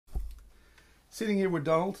Sitting here with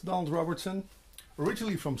Donald Robertson,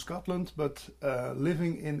 originally from Scotland, but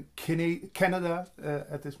living in Canada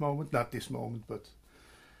at this moment. Not this moment, but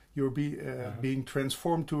you're being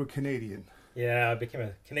transformed to a Canadian. Yeah, I became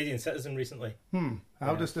a Canadian citizen recently.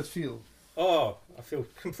 How does that feel? Oh, I feel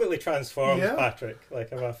completely transformed, Yeah? Patrick.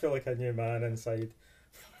 Like I feel like a new man inside.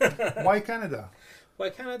 Why Canada? Why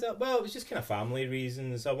Canada? Well, it was just kind of family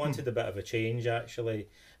reasons. I wanted a bit of a change, actually.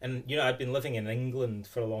 And, you know, I'd been living in England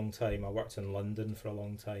for a long time. I worked in London for a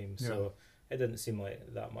long time. So it didn't seem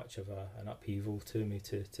like that much of an upheaval to me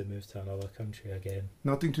to move to another country again.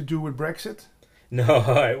 Nothing to do with Brexit? No,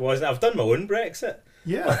 it wasn't. I've done my own Brexit.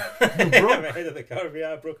 Yeah, you broke. I'm ahead of the curve.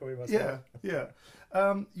 Yeah, I broke away myself. Yeah.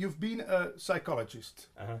 You've been a psychologist.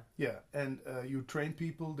 Yeah, and you train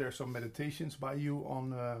people. There's some meditations by you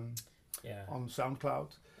on SoundCloud.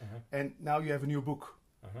 And now you have a new book.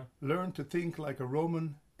 Learn to Think Like a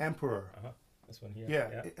Roman Emperor. This one here.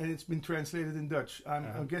 Yeah, and it's been translated in Dutch.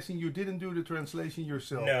 I'm guessing you didn't do the translation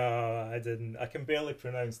yourself. No, I didn't. I can barely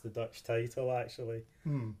pronounce the Dutch title, actually.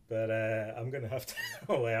 But I'm going to have to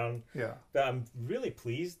learn. Yeah. But I'm really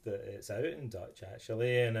pleased that it's out in Dutch,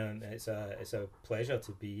 actually, and it's a pleasure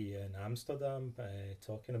to be in Amsterdam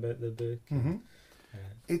talking about the book.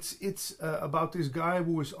 It's about this guy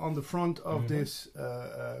who is on the front of this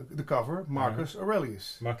the cover, Marcus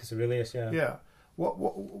Aurelius. Marcus Aurelius, yeah. Yeah.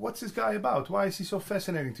 What's this guy about? Why is he so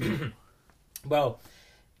fascinating to you? Well,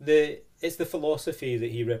 it's the philosophy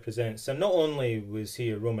that he represents. So not only was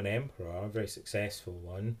he a Roman emperor, a very successful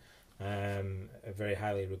one, a very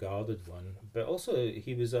highly regarded one, but also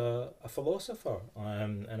he was a philosopher,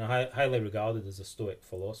 and highly regarded as a Stoic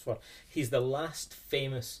philosopher. He's the last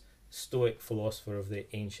famous Stoic philosopher of the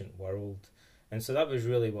ancient world. And so that was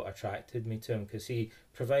really what attracted me to him, because he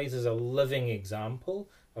provides us a living example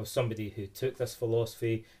of somebody who took this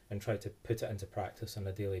philosophy and tried to put it into practice on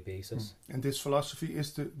a daily basis. And this philosophy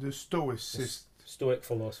is the Stoic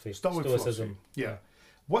philosophy. Stoicism. Philosophy. Yeah.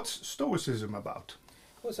 What's Stoicism about?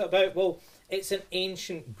 What's it about? Well, it's an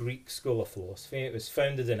ancient Greek school of philosophy. It was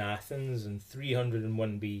founded in Athens in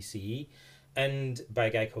 301 BCE and by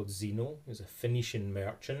a guy called Zeno, who's a Phoenician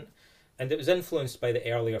merchant. And it was influenced by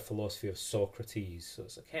the earlier philosophy of Socrates. So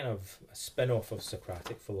it's a kind of a spin-off of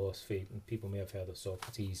Socratic philosophy. And people may have heard of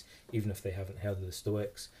Socrates, even if they haven't heard of the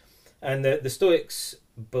Stoics. And the Stoics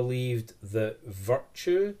believed that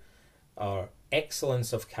virtue, or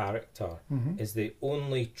excellence of character, is the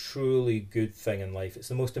only truly good thing in life. It's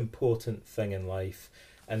the most important thing in life.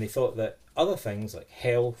 And they thought that other things like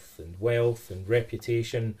health and wealth and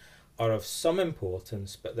reputation are of some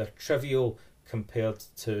importance, but they're trivial compared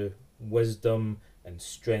to wisdom and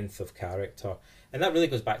strength of character. And that really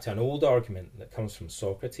goes back to an old argument that comes from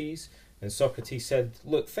Socrates. And Socrates said,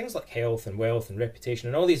 look, things like health and wealth and reputation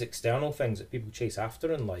and all these external things that people chase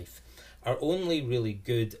after in life are only really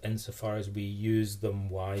good insofar as we use them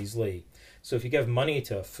wisely. So if you give money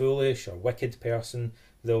to a foolish or wicked person,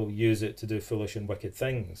 they'll use it to do foolish and wicked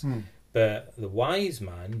things. But the wise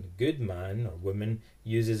man, the good man or woman,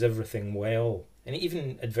 uses everything well. And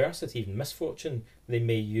even adversity, even misfortune, they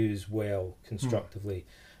may use well constructively.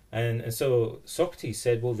 And so Socrates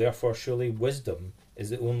said, well, therefore, surely wisdom is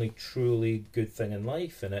the only truly good thing in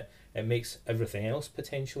life, and it makes everything else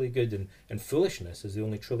potentially good, and foolishness is the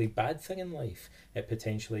only truly bad thing in life. It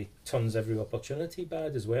potentially turns every opportunity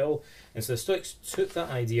bad as well. And so the Stoics took that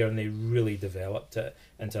idea and they really developed it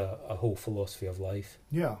into a whole philosophy of life.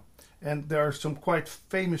 Yeah. And there are some quite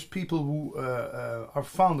famous people who are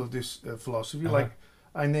fond of this philosophy, like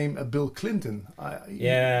I name Bill Clinton.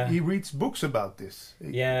 He reads books about this.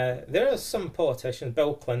 Yeah, there are some politicians.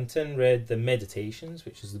 Bill Clinton read the Meditations,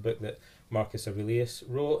 which is the book that Marcus Aurelius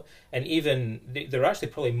wrote. And even, there are actually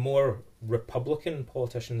probably more Republican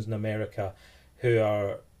politicians in America who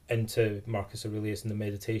are into Marcus Aurelius and the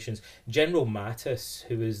Meditations. General Mattis,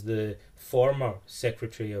 who is the former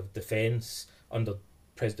Secretary of Defense under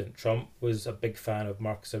President Trump, was a big fan of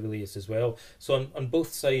Marcus Aurelius as well. So on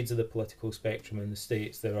both sides of the political spectrum in the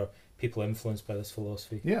States, there are people influenced by this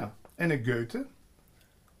philosophy. Yeah, and a Goethe.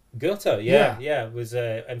 Goethe, was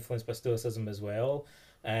influenced by Stoicism as well.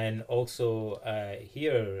 And also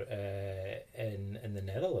here in the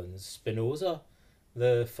Netherlands, Spinoza,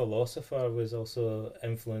 the philosopher, was also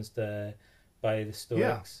influenced by the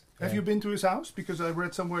Stoics. Have you been to his house? Because I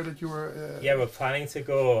read somewhere that you were... we're planning to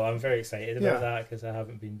go. I'm very excited about that because I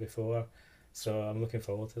haven't been before. So I'm looking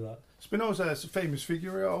forward to that. Spinoza is a famous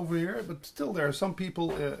figure over here, but still there are some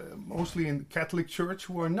people, mostly in the Catholic Church,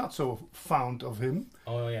 who are not so fond of him.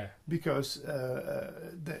 Oh, yeah. Because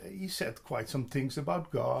he said quite some things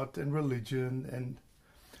about God and religion. And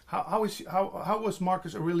how was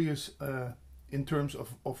Marcus Aurelius in terms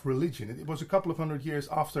of religion? It was a couple of 100 years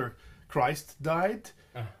after Christ died.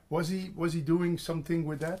 Was he doing something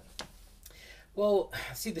with that? Well,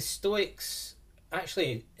 see, the Stoics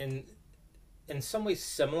actually, in some ways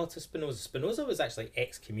similar to Spinoza. Spinoza was actually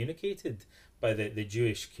excommunicated by the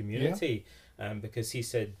Jewish community because he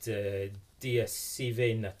said dia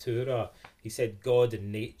sive natura. He said God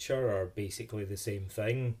and nature are basically the same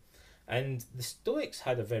thing. And the Stoics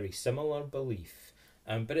had a very similar belief,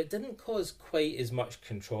 but it didn't cause quite as much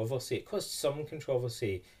controversy. It caused some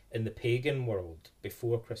controversy in the pagan world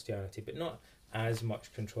before Christianity, but not as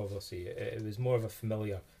much controversy. It was more of a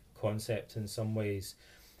familiar concept in some ways.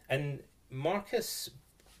 And Marcus,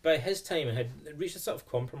 by his time, had reached a sort of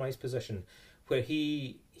compromise position where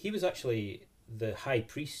he was actually the high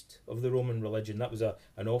priest of the Roman religion. That was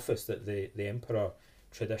an office that the emperor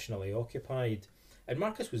traditionally occupied. And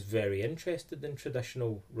Marcus was very interested in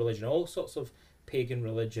traditional religion, all sorts of pagan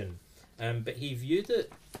religion. But he viewed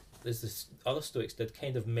it, as the other Stoics did,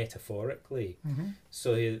 kind of metaphorically. Mm-hmm.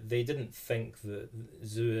 So they didn't think that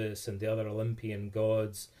Zeus and the other Olympian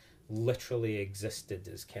gods literally existed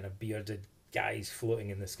as kind of bearded guys floating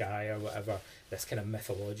in the sky or whatever, this kind of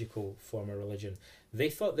mythological form of religion. They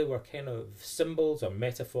thought they were kind of symbols or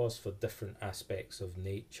metaphors for different aspects of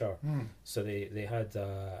nature. So they had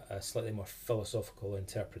a slightly more philosophical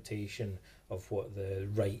interpretation of what the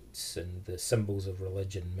rites and the symbols of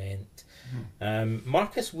religion meant.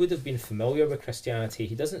 Marcus would have been familiar with Christianity.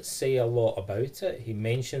 He doesn't say a lot about it. He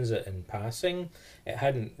mentions it in passing. It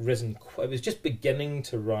hadn't risen it was just beginning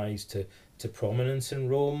to rise to prominence in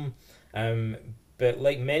Rome. But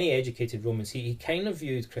like many educated Romans, he kind of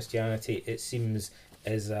viewed Christianity, it seems,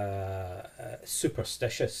 as a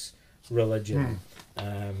superstitious religion.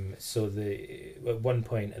 So at one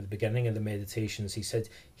point at the beginning of the Meditations, he said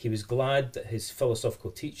he was glad that his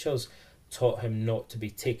philosophical teachers taught him not to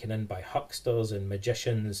be taken in by hucksters and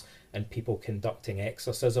magicians and people conducting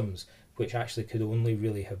exorcisms, which actually could only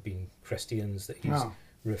really have been Christians that he's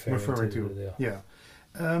referring to there. Yeah.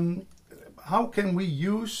 How can we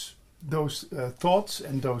use those thoughts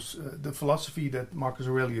and those the philosophy that Marcus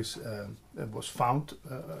Aurelius was found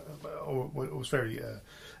or was very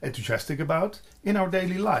enthusiastic about in our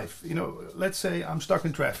daily life? You know, let's say I'm stuck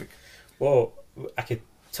in traffic. Well, I could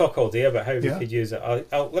talk all day about how we could use it.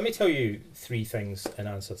 Let me tell you 3 things in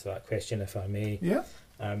answer to that question, if I may. Yeah.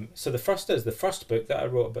 So the first book that I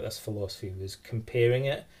wrote about this philosophy was comparing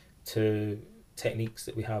it to techniques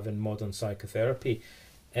that we have in modern psychotherapy.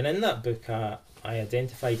 And in that book, I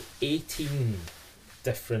identified 18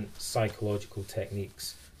 different psychological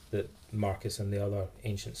techniques that Marcus and the other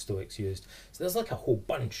ancient Stoics used. So there's like a whole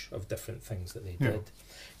bunch of different things that they did.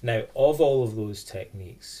 Now, of all of those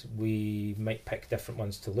techniques, we might pick different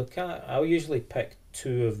ones to look at. I'll usually pick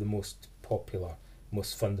 2 of the most popular,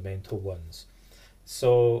 most fundamental ones.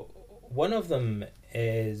 So one of them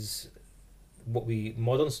is what we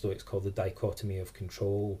modern Stoics call the dichotomy of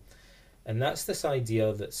control. And that's this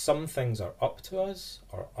idea that some things are up to us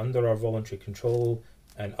or under our voluntary control,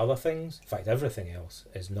 and other things, in fact everything else,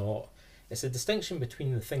 is not. It's a distinction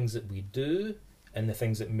between the things that we do and the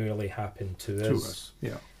things that merely happen to us.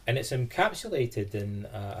 Yeah. And it's encapsulated in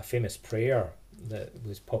a famous prayer that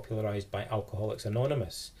was popularised by Alcoholics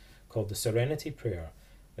Anonymous called the Serenity Prayer.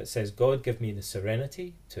 That says, God, give me the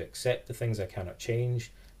serenity to accept the things I cannot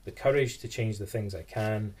change, the courage to change the things I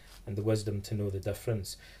can, and the wisdom to know the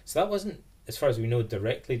difference. So that wasn't, as far as we know,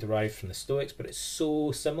 directly derived from the Stoics, but it's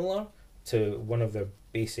so similar to one of their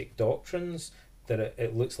basic doctrines that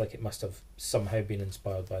it looks like it must have somehow been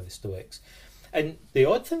inspired by the Stoics. And the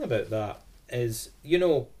odd thing about that is, you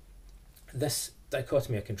know, this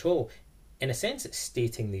dichotomy of control, in a sense it's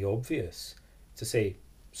stating the obvious, to say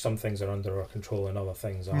some things are under our control and other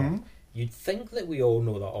things aren't. You'd think that we all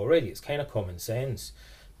know that already. It's kind of common sense.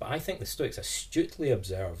 But I think the Stoics astutely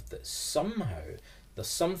observed that somehow there's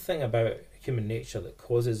something about human nature that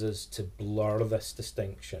causes us to blur this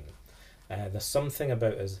distinction. There's something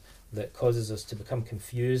about us that causes us to become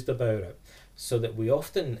confused about it, so that we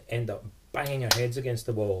often end up banging our heads against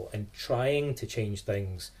the wall and trying to change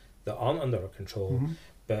things that aren't under our control.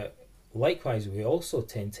 But likewise, we also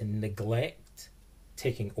tend to neglect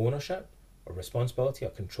taking ownership or responsibility or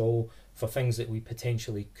control for things that we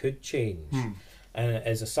potentially could change. And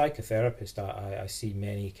as a psychotherapist, I see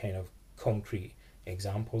many kind of concrete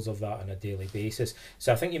examples of that on a daily basis.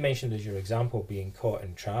 So I think you mentioned as your example being caught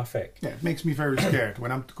in traffic. Yeah, it makes me very scared.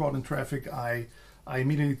 When I'm caught in traffic, I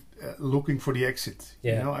immediately looking for the exit.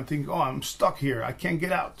 Yeah. You know, I think, oh, I'm stuck here. I can't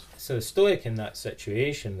get out. So the Stoic in that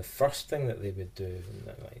situation, the first thing that they would do,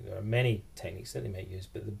 and there are many techniques that they might use,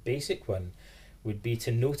 but the basic one would be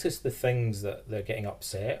to notice the things that they're getting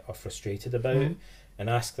upset or frustrated about and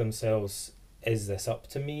ask themselves, is this up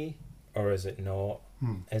to me or is it not?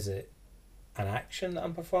 Is it an action that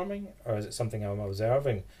I'm performing, or is it something I'm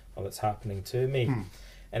observing or that's happening to me?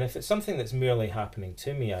 And if it's something that's merely happening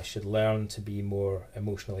to me, I should learn to be more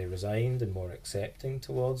emotionally resigned and more accepting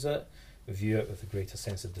towards it, view it with a greater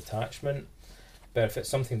sense of detachment. But if it's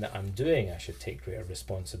something that I'm doing, I should take greater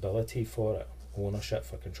responsibility for it, ownership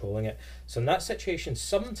for controlling it. So in that situation,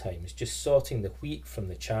 sometimes just sorting the wheat from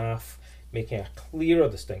the chaff, making a clearer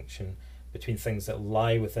distinction between things that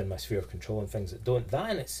lie within my sphere of control and things that don't,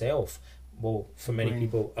 that in itself will, for many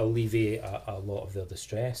people, alleviate a lot of their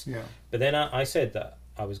distress. Yeah. But then I said that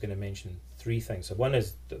I was going to mention three things. So one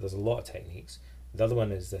is that there's a lot of techniques. The other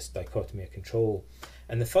one is this dichotomy of control.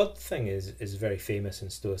 And the third thing is very famous in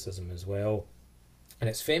Stoicism as well. And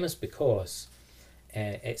it's famous because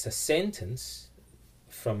it's a sentence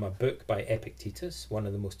from a book by Epictetus, one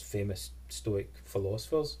of the most famous Stoic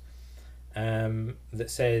philosophers, that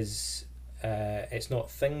says it's not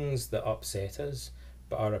things that upset us,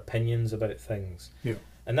 but our opinions about things. Yeah.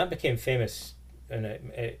 And that became famous, and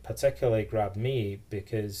it particularly grabbed me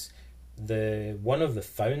because one of the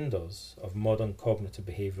founders of modern cognitive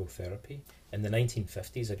behavioural therapy in the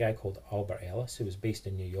 1950s, a guy called Albert Ellis, who was based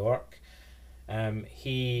in New York, when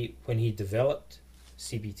he developed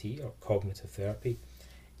CBT, or cognitive therapy,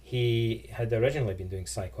 he had originally been doing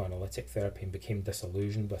psychoanalytic therapy and became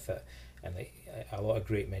disillusioned with it. And a lot of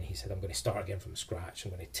great men, he said, I'm going to start again from scratch.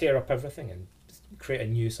 I'm going to tear up everything and create a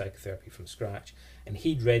new psychotherapy from scratch. And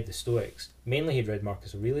he'd read the Stoics. Mainly he'd read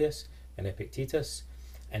Marcus Aurelius and Epictetus.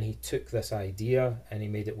 And he took this idea and he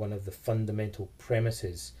made it one of the fundamental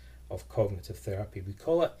premises of cognitive therapy. We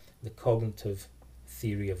call it the cognitive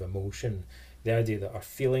theory of emotion. The idea that our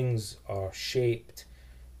feelings are shaped,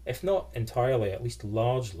 if not entirely, at least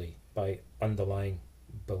largely, by underlying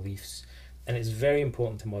beliefs. And it's very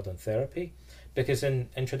important to modern therapy because in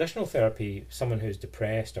traditional therapy, someone who's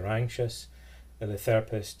depressed or anxious, the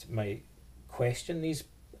therapist might question these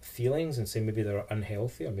feelings and say maybe they're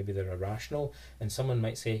unhealthy or maybe they're irrational, and someone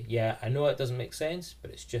might say, yeah, I know it doesn't make sense, but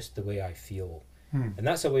it's just the way I feel. And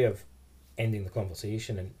that's a way of ending the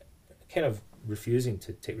conversation and kind of refusing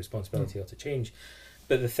to take responsibility or to change.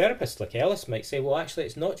 But the therapist like Ellis might say, well, actually,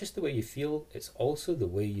 it's not just the way you feel, it's also the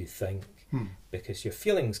way you think, because your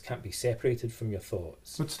feelings can't be separated from your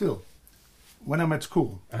thoughts. But still, when I'm at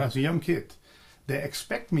school as a young kid, they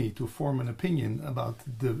expect me to form an opinion about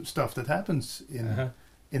the stuff that happens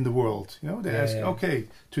in the world. You know, they ask, okay,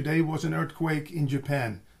 today was an earthquake in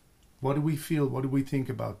Japan. What do we feel? What do we think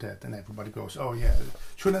about that? And everybody goes, oh yeah,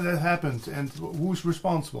 shouldn't that have happened? And who's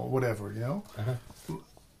responsible? Whatever, you know.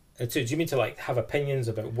 So do you mean to like have opinions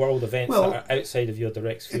about world events that are outside of your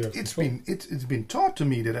direct sphere of control? It's been taught to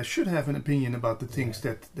me that I should have an opinion about the things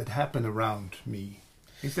that happen around me.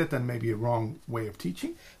 Is that then maybe a wrong way of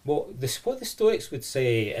teaching? Well, what the Stoics would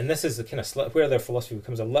say, and this is the kind of where their philosophy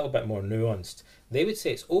becomes a little bit more nuanced, they would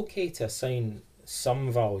say it's okay to assign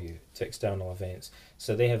some value to external events.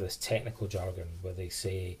 So they have this technical jargon where they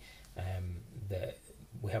say that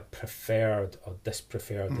we have preferred or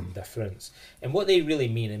dispreferred indifference. And what they really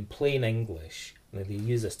mean in plain English, and they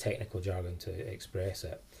use this technical jargon to express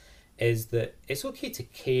it, is that it's okay to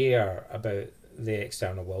care about the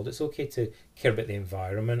external world. It's okay to care about the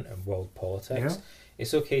environment and world politics. Yeah.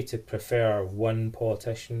 It's okay to prefer one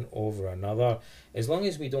politician over another, as long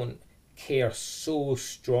as we don't care so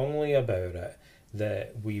strongly about it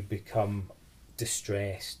that we become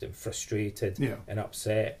distressed and frustrated and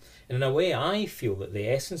upset. And in a way, I feel that the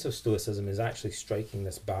essence of Stoicism is actually striking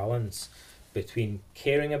this balance between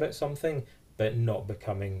caring about something but not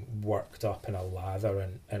becoming worked up in a lather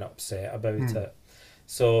and upset about it.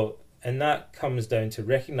 So, and that comes down to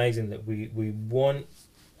recognizing that we want,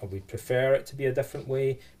 or we prefer it to be a different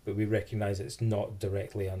way, but we recognize it's not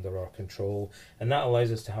directly under our control. And that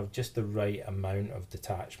allows us to have just the right amount of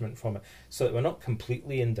detachment from it, so that we're not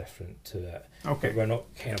completely indifferent to it. Okay. But we're not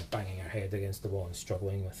kind of banging our head against the wall and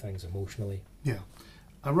struggling with things emotionally. Yeah.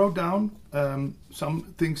 I wrote down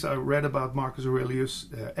some things I read about Marcus Aurelius.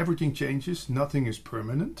 Everything changes, nothing is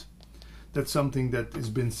permanent. That's something that has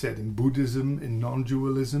been said in Buddhism, in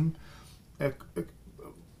non-dualism.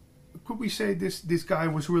 Could we say this guy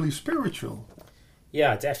was really spiritual?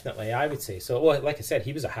 Yeah, definitely, I would say so. Well, like I said,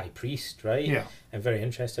 he was a high priest, right? Yeah. And very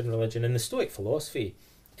interested in religion. And the Stoic philosophy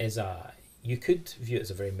is you could view it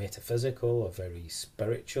as a very metaphysical, a very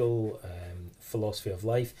spiritual philosophy of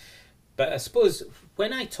life. But I suppose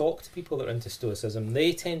when I talk to people that are into Stoicism,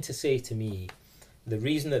 they tend to say to me, the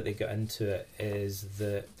reason that they got into it is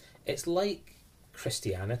that it's like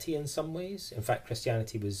Christianity in some ways. In fact,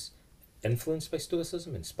 Christianity was influenced by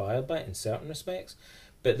Stoicism, inspired by it in certain respects,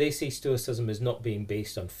 but they say Stoicism is not being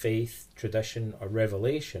based on faith, tradition, or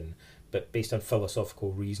revelation, but based on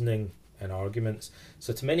philosophical reasoning and arguments.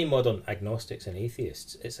 So to many modern agnostics and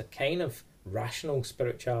atheists, it's a kind of rational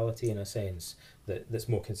spirituality in a sense that's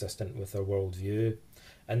more consistent with their worldview.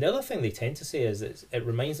 And the other thing they tend to say is that it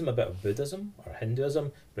reminds them a bit of Buddhism or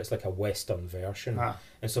Hinduism, but it's like a Western version.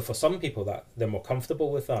 And so for some people that they're more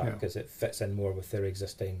comfortable with that because it fits in more with their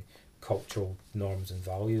existing cultural norms and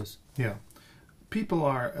values. Yeah. People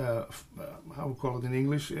are, how we call it in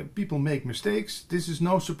English, people make mistakes. This is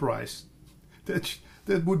no surprise.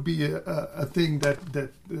 That would be a thing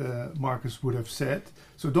that Marcus would have said.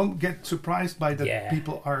 So don't get surprised by that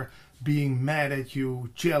people are being mad at you,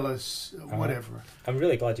 jealous, whatever. I'm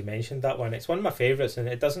really glad you mentioned that one. It's one of my favourites, and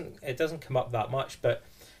it doesn't come up that much. But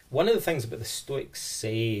one of the things about the Stoic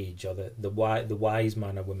sage, or the wise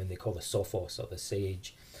man or woman they call the sophos or the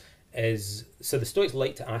sage, is so the Stoics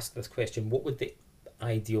like to ask this question: what would the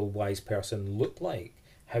ideal wise person look like?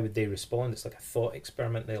 How would they respond? It's like a thought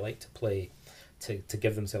experiment they like to play to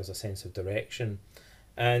give themselves a sense of direction.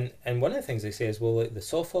 And one of the things they say is, well, like the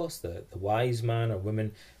sophos, the wise man or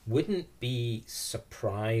woman, wouldn't be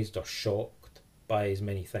surprised or shocked by as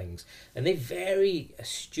many things. And they very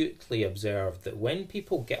astutely observed that when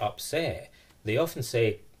people get upset, they often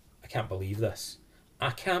say, I can't believe this. I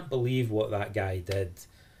can't believe what that guy did.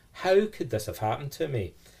 How could this have happened to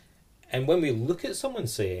me? And when we look at someone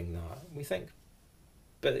saying that, we think,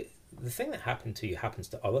 but the thing that happened to you happens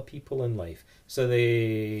to other people in life. So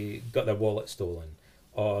they got their wallet stolen,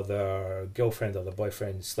 or their girlfriend or their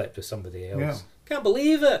boyfriend slept with somebody else. Yeah. Can't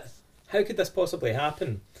believe it. How could this possibly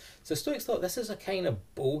happen? So Stoics thought this is a kind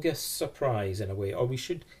of bogus surprise in a way, or we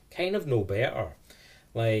should kind of know better.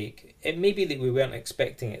 Like, it may be that we weren't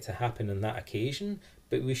expecting it to happen on that occasion,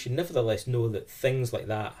 but we should nevertheless know that things like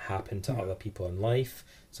that happen to other people in life.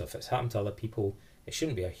 So if it's happened to other people, it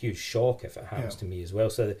shouldn't be a huge shock if it happens to me as well.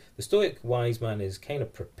 So the Stoic wise man is kind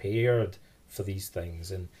of prepared for these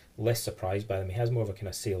things and less surprised by them. He has more of a kind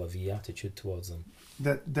of c'est la vie attitude towards them.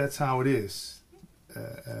 That's how it is,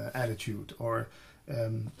 attitude, or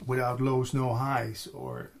without lows, no highs,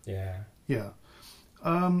 or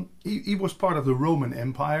he was part of the Roman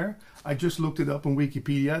Empire. I just looked it up on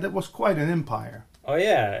Wikipedia. That was quite an empire. Oh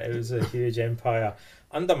yeah, it was a huge empire.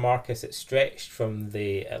 Under Marcus, it stretched from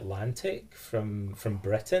the Atlantic, from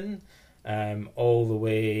Britain, all the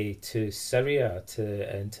way to Syria,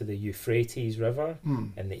 into the Euphrates River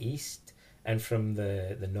in the east, and from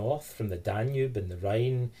the north, from the Danube and the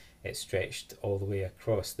Rhine, it stretched all the way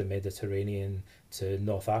across the Mediterranean to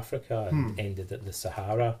North Africa and ended at the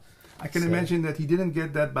Sahara. I can imagine that he didn't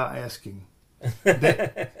get that by asking.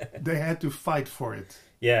 They had to fight for it.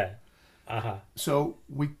 Yeah. So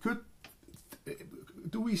we could...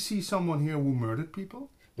 Do we see someone here who murdered people?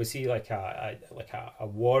 We see like a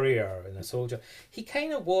warrior and a soldier. He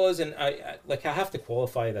kind of was, and I have to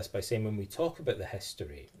qualify this by saying when we talk about the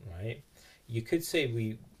history, right? You could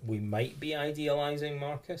say we might be idealizing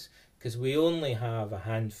Marcus because we only have a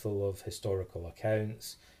handful of historical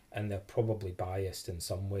accounts, and they're probably biased in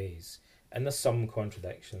some ways, and there's some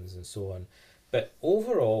contradictions and so on. But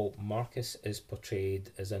overall, Marcus is portrayed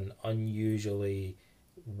as an unusually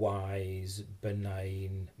wise,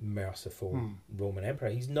 benign, merciful Roman emperor.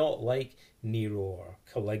 He's not like Nero or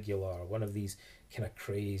Caligula or one of these kind of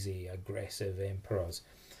crazy, aggressive emperors.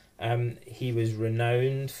 He was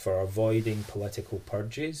renowned for avoiding political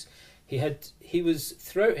purges. He was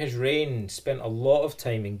throughout his reign spent a lot of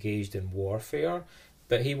time engaged in warfare,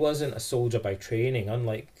 but he wasn't a soldier by training.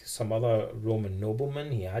 Unlike some other Roman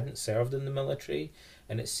noblemen, he hadn't served in the military,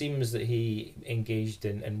 and it seems that he engaged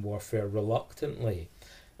in warfare reluctantly.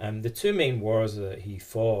 The two main wars that he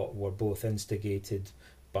fought were both instigated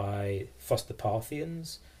by first the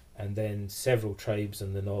Parthians and then several tribes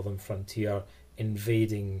in the northern frontier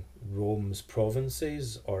invading Rome's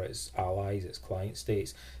provinces or its allies, its client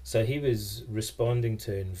states. So he was responding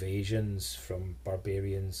to invasions from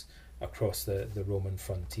barbarians across the Roman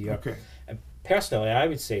frontier. Okay. And personally, I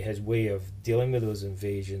would say his way of dealing with those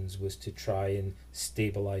invasions was to try and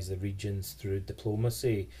stabilise the regions through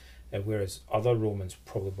diplomacy, whereas other Romans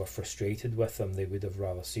probably were frustrated with them. They would have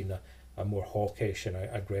rather seen a more hawkish and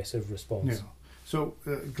aggressive response. Yeah. So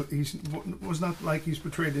he was not like he's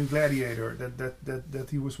portrayed in Gladiator, that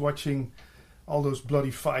he was watching all those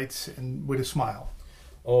bloody fights and with a smile.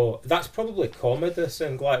 Oh, that's probably Commodus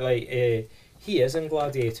and he is in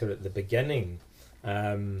Gladiator at the beginning.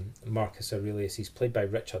 Marcus Aurelius, he's played by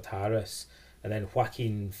Richard Harris, and then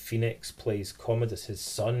Joaquin Phoenix plays Commodus, his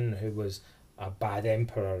son, who was bad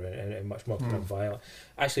emperor and much more kind of violent.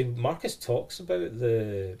 Actually, Marcus talks about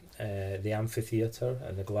the amphitheatre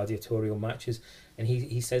and the gladiatorial matches, and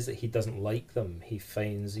he says that he doesn't like them. He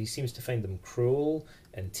seems to find them cruel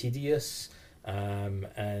and tedious.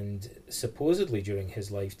 And supposedly during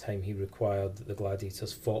his lifetime he required that the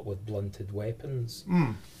gladiators fought with blunted weapons.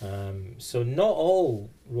 So not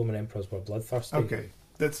all Roman emperors were bloodthirsty. Okay,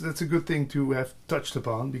 that's a good thing to have touched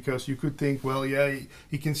upon, because you could think, well, yeah,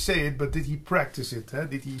 he can say it, but did he practice it? Huh?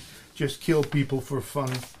 Did he just kill people for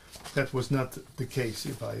fun? That was not the case.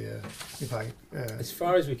 As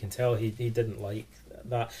far as we can tell, he didn't like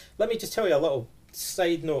that. Let me just tell you a little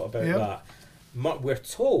side note about that. We're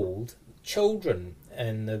told children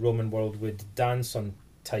in the Roman world would dance on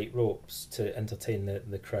tight ropes to entertain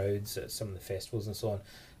the crowds at some of the festivals and so on.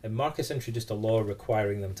 And Marcus introduced a law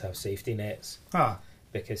requiring them to have safety nets.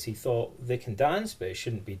 Because he thought they can dance, but it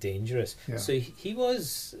shouldn't be dangerous. Yeah. So he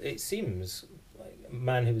was, it seems, like a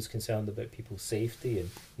man who was concerned about people's safety and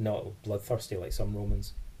not bloodthirsty like some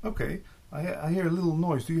Romans. Okay, I hear a little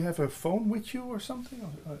noise. Do you have a phone with you or something?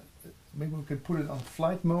 Maybe we could put it on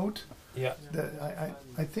flight mode. Yeah.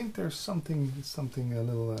 I think there's something a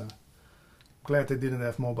little. Glad they didn't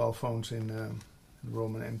have mobile phones in the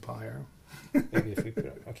Roman Empire. Maybe if we put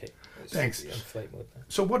it. Okay. Thanks. On flight mode now.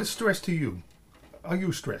 So, what is stress to you? Are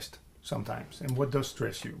you stressed sometimes? And what does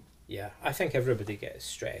stress you? Yeah, I think everybody gets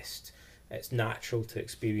stressed. It's natural to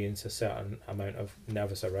experience a certain amount of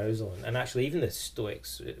nervous arousal. And actually, even the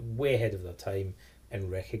Stoics, way ahead of their time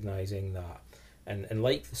in recognising that. And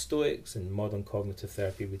like the Stoics and modern cognitive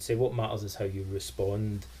therapy would say, what matters is how you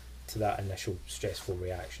respond to that initial stressful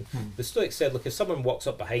reaction. The Stoics said, look, if someone walks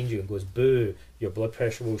up behind you and goes, boo, your blood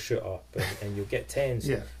pressure will shoot up and you'll get tense.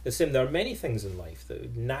 Yeah. The same, there are many things in life that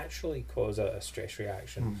would naturally cause a stress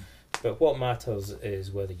reaction. But what matters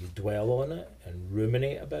is whether you dwell on it and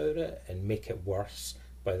ruminate about it and make it worse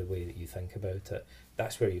by the way that you think about it.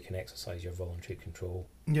 That's where you can exercise your voluntary control.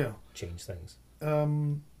 Yeah. Change things.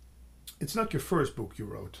 It's not your first book you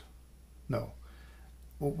wrote. No.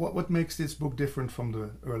 Well, what makes this book different from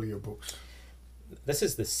the earlier books? This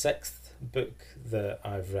is the 6th book that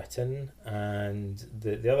I've written, and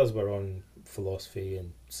the others were on philosophy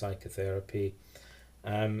and psychotherapy.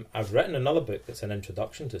 I've written another book that's an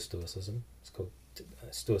introduction to Stoicism. It's called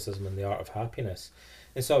Stoicism and the Art of Happiness.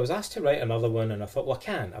 And so I was asked to write another one, and I thought, well, I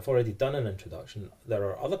can't. I've already done an introduction. There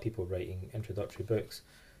are other people writing introductory books.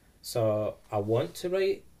 So I want to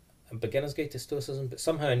write a beginner's guide to Stoicism, but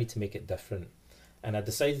somehow I need to make it different. And I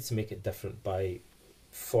decided to make it different by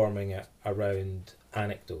forming it around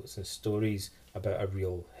anecdotes and stories about a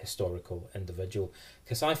real historical individual.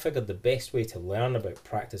 Because I figured the best way to learn about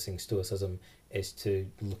practicing Stoicism is to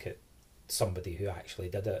look at somebody who actually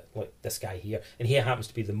did it, like this guy here. And he happens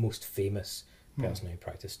to be the most famous person who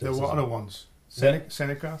practiced Stoicism. There were other ones.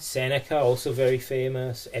 Seneca? Seneca, also very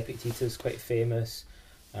famous. Epictetus, quite famous.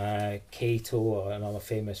 Cato, another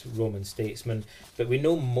famous Roman statesman. But we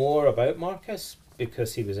know more about Marcus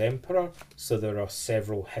because he was emperor, so there are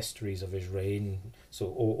several histories of his reign.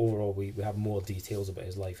 So overall, we have more details about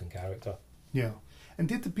his life and character. Yeah. And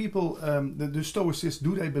did the people, the Stoicists,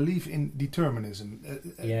 do they believe in determinism?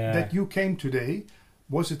 That you came today,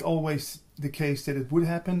 was it always the case that it would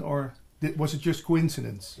happen, or was it just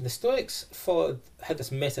coincidence? The Stoics had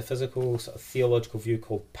this metaphysical, sort of theological view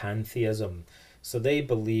called pantheism. So they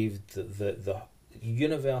believed that the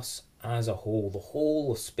universe as a whole, the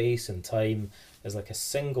whole of space and time, is like a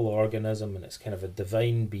single organism, and it's kind of a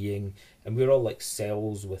divine being, and we're all like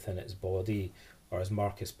cells within its body, or as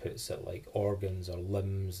Marcus puts it, like organs or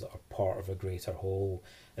limbs that are part of a greater whole.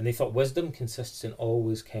 And they thought wisdom consists in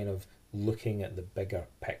always kind of looking at the bigger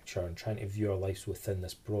picture and trying to view our lives within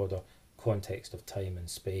this broader context of time and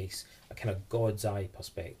space, a kind of God's eye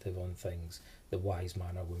perspective on things the wise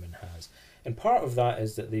man or woman has. And part of that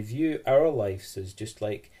is that they view our lives as just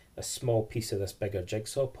like a small piece of this bigger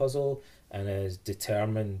jigsaw puzzle, and is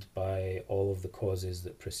determined by all of the causes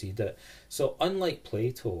that precede it. So unlike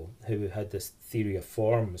Plato, who had this theory of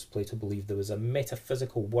forms, Plato believed there was a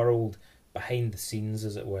metaphysical world behind the scenes,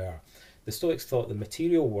 as it were. The Stoics thought the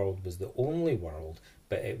material world was the only world,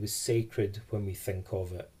 but it was sacred when we think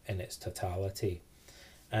of it in its totality.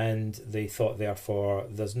 And they thought, therefore,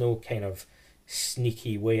 there's no kind of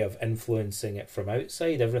sneaky way of influencing it from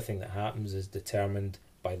outside. Everything that happens is determined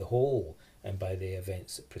by the whole and by the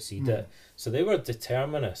events that precede it. So they were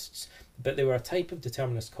determinists, but they were a type of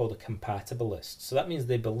determinist called a compatibilist. So that means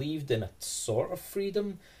they believed in a sort of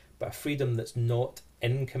freedom, but a freedom that's not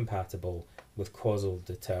incompatible with causal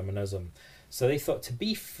determinism. So they thought to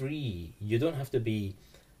be free, you don't have to be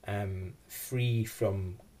free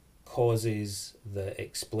from causes that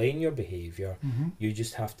explain your behaviour. Mm-hmm. You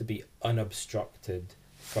just have to be unobstructed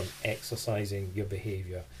from exercising your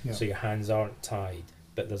behaviour. Yeah. So your hands aren't tied,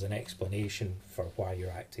 but there's an explanation for why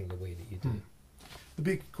you're acting the way that you do. The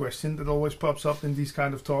big question that always pops up in these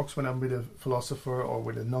kind of talks when I'm with a philosopher or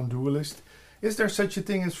with a non-dualist, is there such a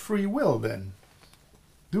thing as free will then?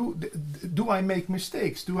 Do I make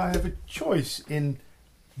mistakes? Do I have a choice in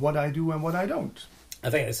what I do and what I don't? I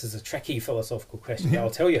think this is a tricky philosophical question. I'll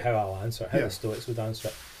tell you how I'll answer it, how the Stoics would answer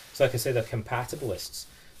it. So like I say, they're compatibilists.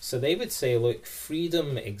 So they would say, look,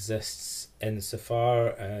 freedom exists insofar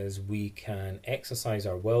as we can exercise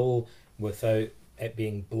our will without it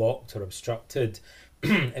being blocked or obstructed.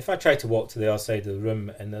 If I try to walk to the other side of the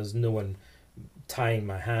room and there's no one tying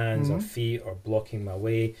my hands or feet or blocking my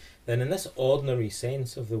way, then in this ordinary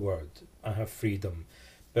sense of the word, I have freedom.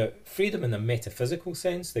 But freedom in the metaphysical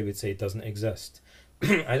sense, they would say, doesn't exist.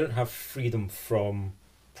 I don't have freedom from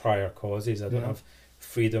prior causes. I don't have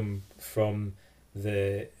freedom from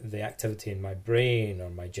the activity in my brain or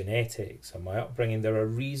my genetics or my upbringing. There are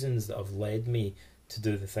reasons that have led me to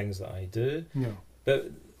do the things that I do. Yeah.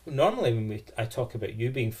 But normally when I talk about you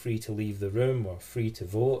being free to leave the room or free to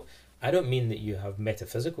vote, I don't mean that you have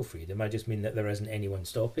metaphysical freedom. I just mean that there isn't anyone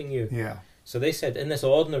stopping you. Yeah. So they said in this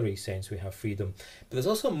ordinary sense we have freedom. But there's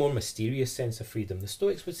also a more mysterious sense of freedom. The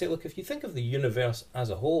Stoics would say, look, if you think of the universe as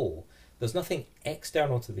a whole, there's nothing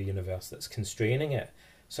external to the universe that's constraining it.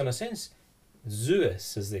 So in a sense,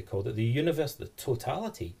 Zeus, as they called it, the universe, the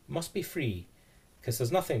totality, must be free because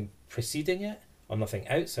there's nothing preceding it or nothing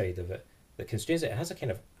outside of it that constrains it. It has a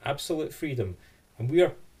kind of absolute freedom, and we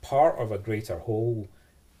are part of a greater whole.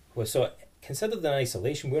 So considered in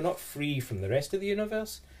isolation, we're not free from the rest of the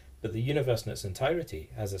universe, but the universe in its entirety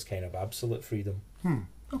has this kind of absolute freedom.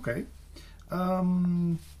 Okay.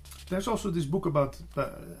 There's also this book about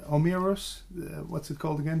Homerus. What's it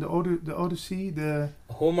called again? The Odyssey.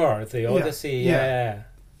 Homer, the Odyssey. Yeah.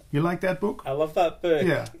 You like that book? I love that book.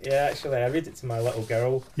 Yeah. Yeah, actually, I read it to my little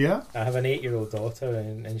girl. Yeah. I have an 8-year-old daughter,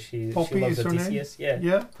 and she Poppy loves is her Odysseus. name?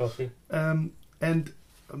 Yeah. Poppy. And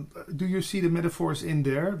do you see the metaphors in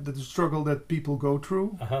there, the struggle that people go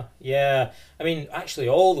through? Yeah. I mean, actually,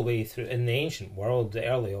 all the way through in the ancient world,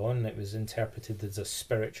 early on, it was interpreted as a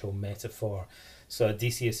spiritual metaphor. So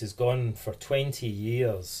Odysseus is gone for 20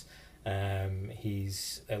 years.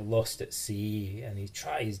 He's lost at sea, and he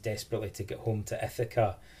tries desperately to get home to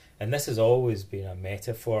Ithaca. And this has always been a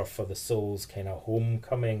metaphor for the soul's kind of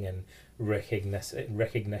homecoming and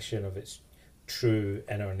recognition of its true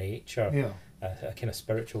inner nature. Yeah. A kind of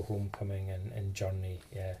spiritual homecoming and journey.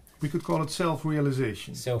 Yeah. We could call it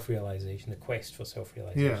self-realization. Self-realization, the quest for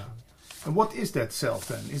self-realization. Yeah. And what is that self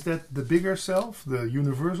then? Is that the bigger self, the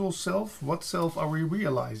universal self? What self are we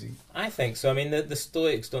realizing? I think so. I mean, the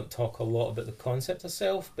Stoics don't talk a lot about the concept of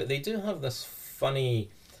self, but they do have this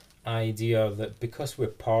funny idea that because we're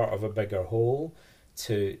part of a bigger whole,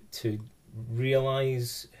 to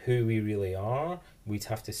realize who we really are, we'd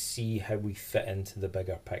have to see how we fit into the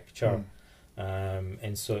bigger picture.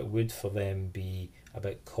 And so it would for them be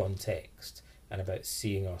about context and about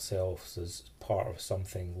seeing ourselves as part of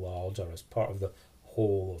something larger, as part of the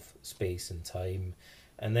whole of space and time.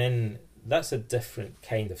 And then that's a different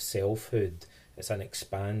kind of selfhood. It's an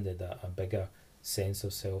expanded, a bigger sense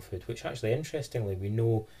of selfhood, which actually, interestingly, we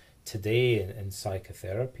know today in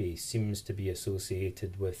psychotherapy seems to be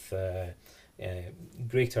associated with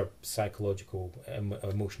greater psychological,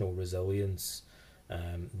 emotional resilience.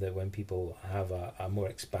 That when people have a more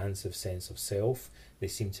expansive sense of self, they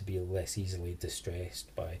seem to be less easily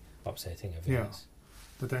distressed by upsetting events.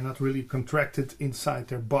 Yeah. That they're not really contracted inside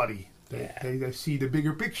their body. They see the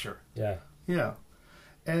bigger picture. Yeah. Yeah.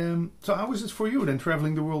 So how is it for you then,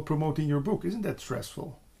 traveling the world promoting your book? Isn't that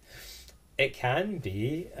stressful? It can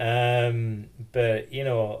be, but you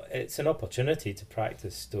know, it's an opportunity to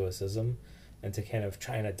practice stoicism and to kind of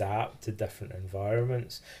try and adapt to different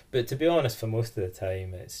environments. But to be honest, for most of the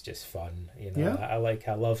time, it's just fun. You know, I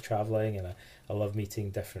love traveling, and I love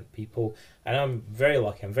meeting different people. And I'm very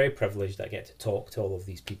lucky. I'm very privileged that I get to talk to all of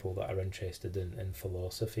these people that are interested in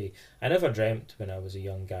philosophy. I never dreamt when I was a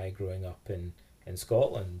young guy growing up in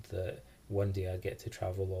Scotland that one day I'd get to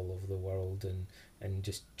travel all over the world and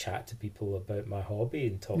just chat to people about my hobby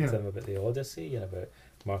and talk to them about the Odyssey and about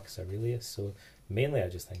Marcus Aurelius. So mainly I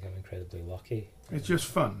just think I'm incredibly lucky. It's just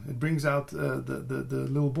fun. It brings out the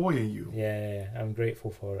little boy in you. Yeah, I'm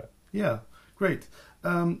grateful for it. Yeah, great.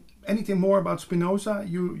 Anything more about Spinoza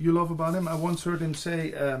you love about him? I once heard him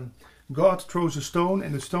say, God throws a stone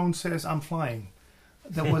and the stone says, I'm flying.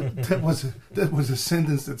 That was a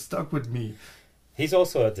sentence that stuck with me. He's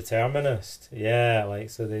also a determinist. Yeah, like,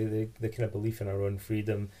 so the kind of belief in our own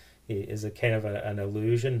freedom is a kind of an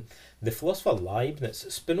illusion. The philosopher Leibniz,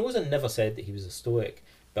 Spinoza never said that he was a Stoic,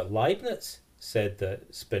 but Leibniz said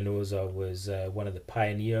that Spinoza was one of the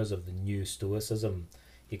pioneers of the new Stoicism.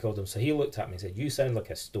 He called him. So he looked at me and said, "You sound like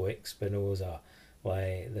a Stoic, Spinoza.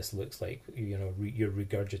 Like this looks like you're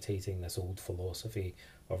regurgitating this old philosophy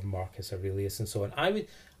of Marcus Aurelius and so on."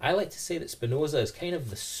 I like to say that Spinoza is kind of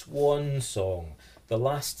the swan song, the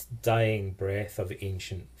last dying breath of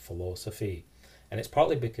ancient philosophy, and it's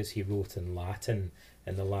partly because he wrote in Latin,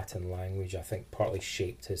 and the Latin language I think partly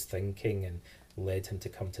shaped his thinking and led him to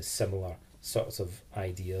come to similar sorts of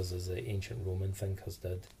ideas as the ancient Roman thinkers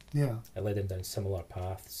did. Yeah, it led him down similar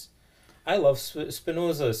paths. I love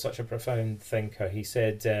Spinoza as such a profound thinker. He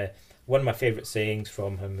said, one of my favourite sayings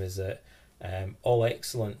from him is that all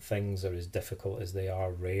excellent things are as difficult as they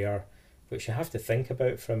are rare, which you have to think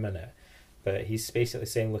about for a minute. But he's basically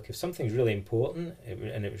saying, look, if something's really important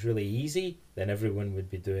and it was really easy, then everyone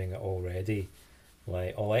would be doing it already.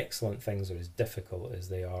 Like, all excellent things are as difficult as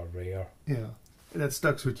they are rare. Yeah, that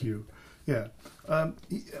stuck with you. Yeah.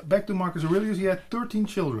 Back to Marcus Aurelius, he had 13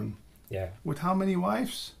 children. Yeah. With how many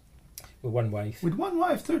wives? With one wife. With one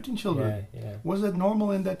wife, 13 children. Yeah. Was that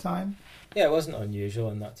normal in that time? Yeah, it wasn't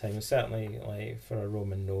unusual in that time. It's certainly like for a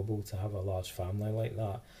Roman noble to have a large family like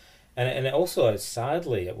that. And it also,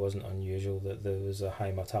 sadly, it wasn't unusual that there was a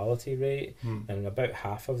high mortality rate, and about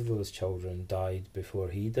half of those children died before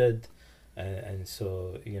he did. And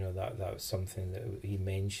so, that was something that he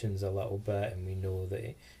mentions a little bit, and we know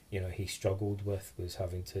that, he struggled with, was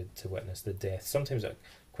having to witness the death, sometimes at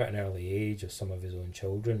quite an early age, of some of his own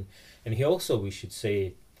children. And he also, we should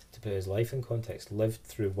say, to put his life in context, lived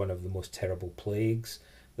through one of the most terrible plagues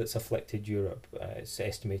that's afflicted Europe. It's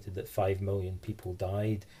estimated that 5 million people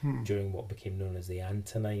died during what became known as the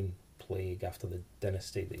Antonine Plague, after the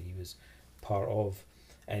dynasty that he was part of.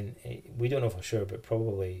 And we don't know for sure, but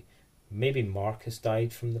probably maybe Marcus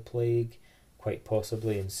died from the plague, quite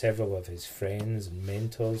possibly, and several of his friends and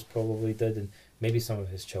mentors probably did, and maybe some of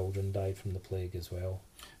his children died from the plague as well.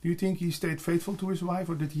 Do you think he stayed faithful to his wife,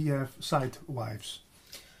 or did he have side wives?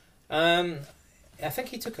 I think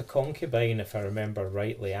he took a concubine, if I remember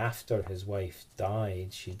rightly, after his wife died.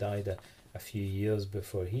 She died a few years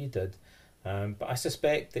before he did. But I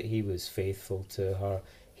suspect that he was faithful to her.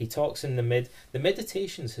 He talks in the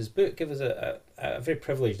Meditations, his book, gives us a very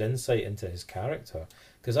privileged insight into his character.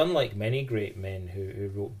 Because unlike many great men who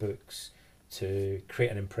wrote books to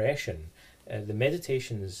create an impression, the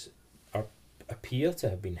Meditations appear to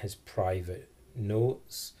have been his private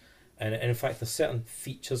notes. And in fact, there's certain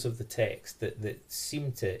features of the text that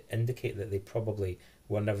seem to indicate that they probably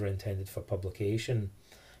were never intended for publication.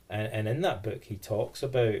 And in that book, he talks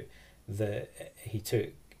about that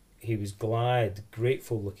he was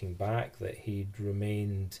grateful looking back, that he'd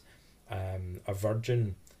remained a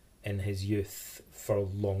virgin in his youth for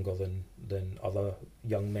longer than other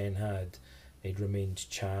young men had. He'd remained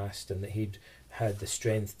chaste, and that he'd had the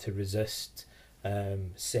strength to resist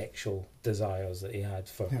sexual desires that he had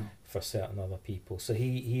for certain other people. So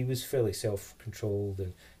he was fairly self-controlled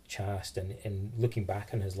and chaste, and looking back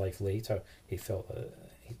on his life later, he felt that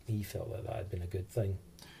had been a good thing.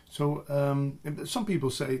 So some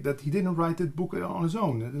people say that he didn't write that book on his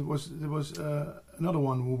own. There was another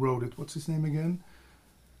one who wrote it. What's his name again?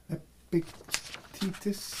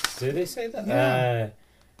 Epictetus. Did they say that? Yeah.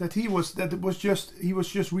 He was just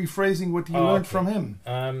rephrasing what he learned from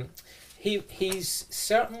him. He's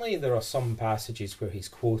certainly, there are some passages where he's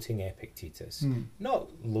quoting Epictetus, not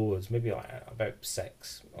loads, maybe like about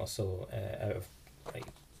 6 or so out of like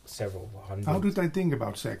several hundred. How did they think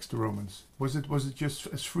about sex, the Romans? Was it just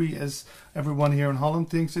as free as everyone here in Holland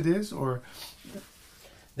thinks it is, or?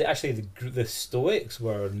 The Stoics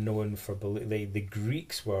were known for the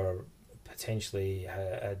Greeks were potentially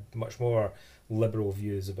had much more liberal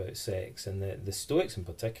views about sex, and the Stoics in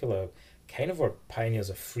particular kind of were pioneers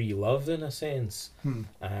of free love in a sense.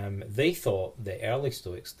 The early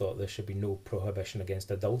Stoics thought there should be no prohibition against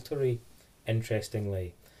adultery,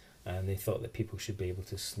 interestingly, and they thought that people should be able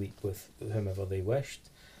to sleep with whomever they wished.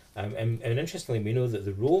 And interestingly, we know that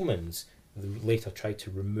the Romans later tried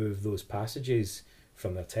to remove those passages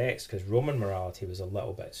from their text because Roman morality was a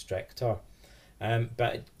little bit stricter.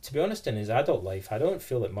 But to be honest, in his adult life, I don't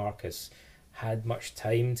feel that Marcus had much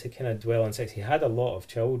time to kind of dwell on sex. He had a lot of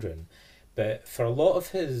children, but for a lot of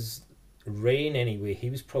his reign anyway, he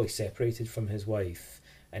was probably separated from his wife,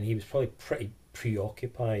 and he was probably pretty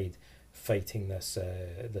preoccupied fighting this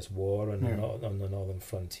war on the northern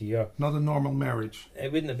frontier. Not a normal marriage.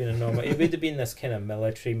 It wouldn't have been a normal. It would have been this kind of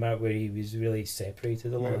military marriage where he was really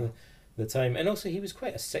separated a lot of the time, and also he was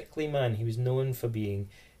quite a sickly man. He was known for being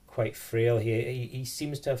quite frail. He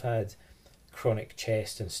seems to have had chronic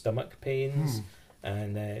chest and stomach pains,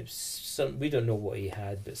 and we don't know what he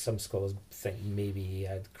had, but some scholars think maybe he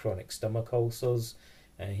had chronic stomach ulcers,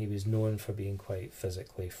 and he was known for being quite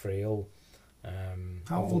physically frail.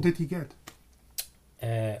 How old did he get?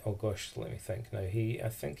 Oh gosh, let me think now. I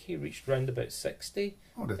think he reached round about 60,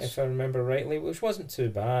 if I remember rightly, which wasn't too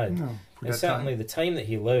bad. No, and certainly the time that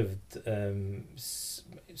he lived,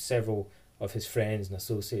 several of his friends and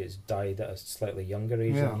associates died at a slightly younger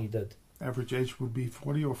age than he did. Average age would be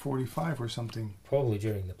 40 or 45 or something. Probably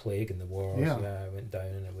during the plague and the wars. Yeah, it went down,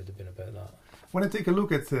 and it would have been about that. When I take a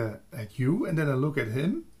look at you and then I look at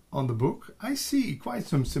him on the book, I see quite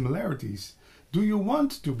some similarities. Do you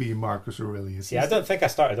want to be Marcus Aurelius? Yeah, I don't think I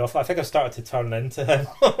started off. I think I started to turn into him.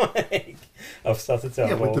 I've started to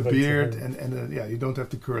evolve with the beard and you don't have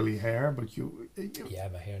the curly hair, but you. Yeah,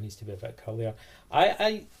 my hair needs to be a bit curlier.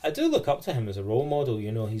 I do look up to him as a role model.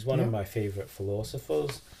 You know, he's one of my favourite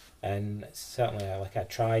philosophers, and certainly I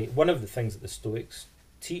try. One of the things that the Stoics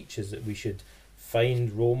teach is that we should find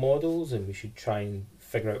role models and we should try and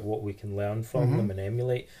figure out what we can learn from them and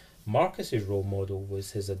emulate. Marcus's role model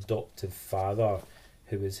was his adoptive father,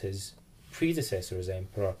 who was his predecessor as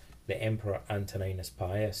emperor, the Emperor Antoninus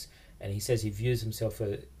Pius. And he says he views himself,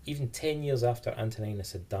 even 10 years after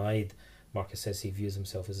Antoninus had died, Marcus says he views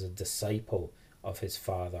himself as a disciple of his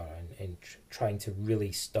father and trying to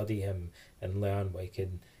really study him and learn what he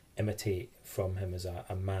can imitate from him as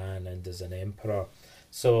a man and as an emperor.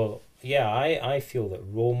 So, yeah, I feel that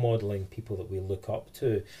role modelling people that we look up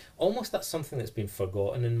to, almost that's something that's been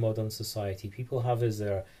forgotten in modern society. People have as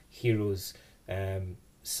their heroes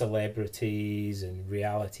celebrities and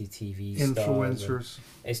reality TV influencers.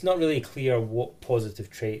 It's not really clear what positive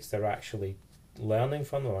traits they're actually learning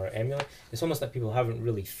from or emulating. It's almost like people haven't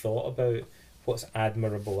really thought about what's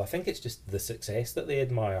admirable. I think it's just the success that they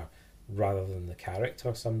admire rather than the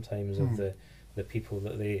character sometimes of the people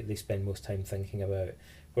that they spend most time thinking about.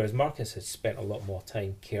 Whereas Marcus has spent a lot more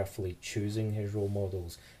time carefully choosing his role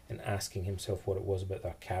models and asking himself what it was about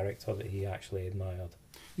their character that he actually admired.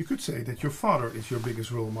 You could say that your father is your biggest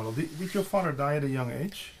role model. Did your father die at a young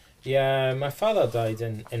age? Yeah, my father died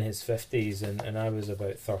in his 50s and I was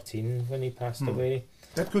about 13 when he passed away.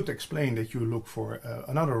 That could explain that you look for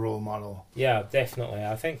another role model. Yeah, definitely.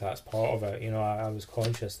 I think that's part of it. You know, I was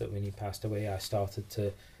conscious that when he passed away I started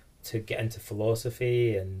to get into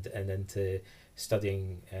philosophy and into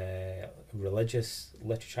studying religious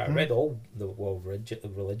literature. I read all the world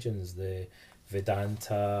religions, the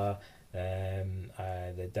Vedanta,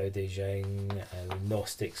 the Tao Te Ching, the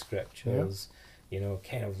Gnostic scriptures, you know,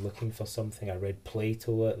 kind of looking for something. I read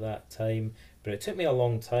Plato at that time, but it took me a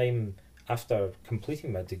long time after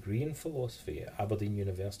completing my degree in philosophy at Aberdeen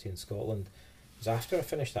University in Scotland. It was after I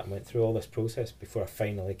finished that and went through all this process before I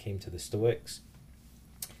finally came to the Stoics.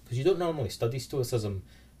 Because you don't normally study Stoicism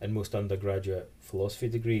in most undergraduate philosophy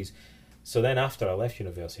degrees. So then after I left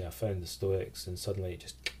university I found the Stoics and suddenly it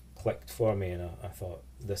just clicked for me and I thought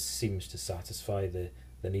this seems to satisfy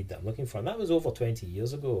the need that I'm looking for. And that was over 20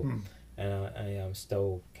 years ago. And I am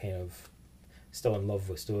still still in love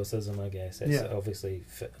with Stoicism, I guess. It's obviously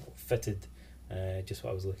fitted just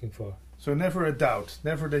what I was looking for. So never a doubt,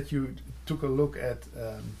 never that you took a look at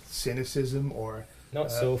cynicism or... Not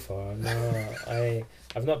so far, no.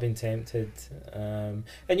 I've not been tempted. And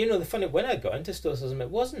you know, the funny, when I got into Stoicism, it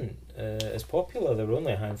wasn't as popular. There were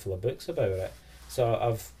only a handful of books about it. So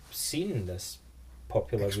I've seen this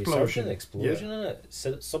popular explosion in it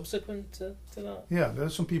subsequent to that. Yeah,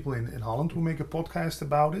 there's some people in Holland who make a podcast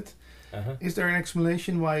about it. Is there an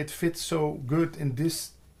explanation why it fits so good in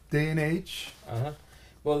this day and age?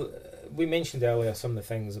 Well, we mentioned earlier some of the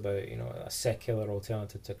things about, you know, a secular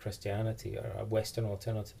alternative to Christianity or a Western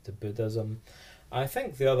alternative to Buddhism. I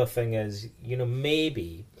think the other thing is, you know,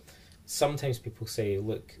 maybe sometimes people say,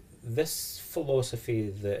 look, this philosophy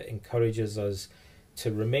that encourages us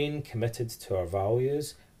to remain committed to our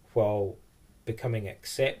values while becoming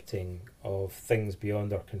accepting of things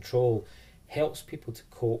beyond our control helps people to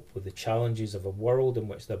cope with the challenges of a world in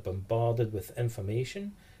which they're bombarded with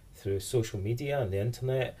information through social media and the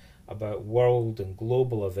internet about world and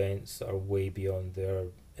global events that are way beyond their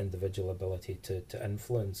individual ability to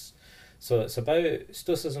influence. So it's about,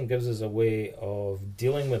 Stoicism gives us a way of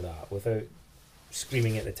dealing with that without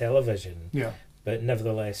screaming at the television, but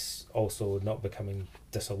nevertheless also not becoming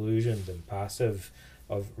disillusioned and passive,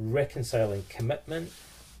 of reconciling commitment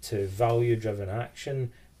to value-driven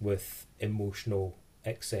action with emotional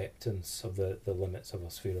acceptance of the limits of our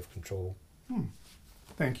sphere of control.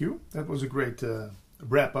 Thank you. That was a great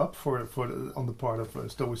wrap up for on the part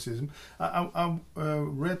of Stoicism. I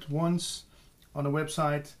read once on a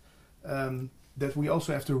website that we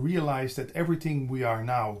also have to realize that everything we are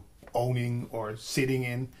now owning or sitting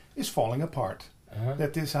in is falling apart.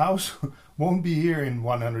 That this house won't be here in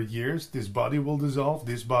 100 years. This body will dissolve.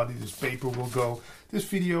 This paper will go. This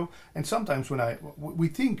video. And sometimes we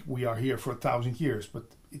think we are here for 1,000 years, but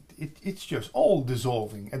it's just all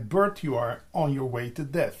dissolving. At birth, you are on your way to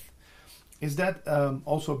death. Is that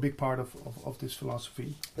also a big part of this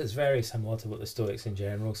philosophy? It's very similar to what the Stoics in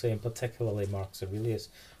general say, and particularly Marcus Aurelius.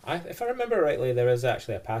 If I remember rightly, there is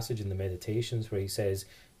actually a passage in the Meditations where he says,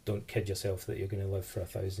 don't kid yourself that you're going to live for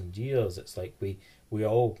 1,000 years. It's like we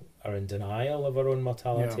all are in denial of our own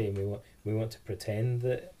mortality, and we want to pretend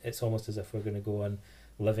that it's almost as if we're going to go on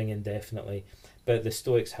living indefinitely. But the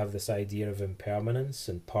Stoics have this idea of impermanence,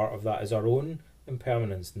 and part of that is our own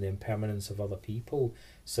impermanence and the impermanence of other people.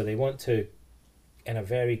 So they want to, in a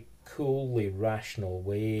very coolly rational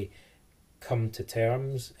way, come to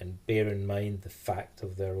terms and bear in mind the fact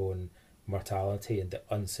of their own mortality and the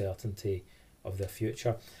uncertainty of their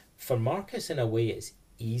future. For Marcus, in a way, it's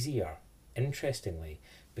easier, interestingly,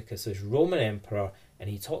 because as Roman emperor, and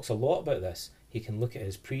he talks a lot about this, he can look at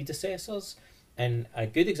his predecessors. And a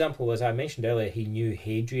good example, as I mentioned earlier, he knew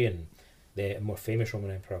Hadrian, the more famous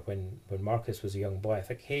Roman emperor, when Marcus was a young boy. I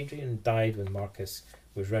think Hadrian died when Marcus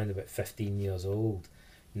was round about 15 years old.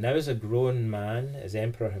 Now, as a grown man, as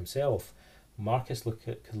emperor himself, Marcus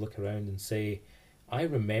could look around and say, I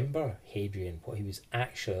remember Hadrian, what he was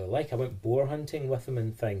actually like. I went boar hunting with him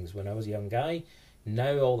and things when I was a young guy.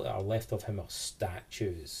 Now all that are left of him are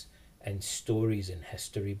statues and stories in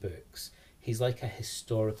history books. He's like a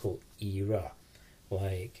historical era.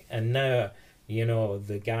 And now,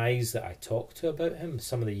 the guys that I talk to about him,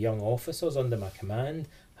 some of the young officers under my command,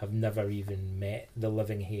 have never even met the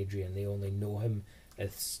living Hadrian. They only know him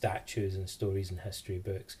as statues and stories in history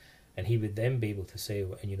books. And he would then be able to say,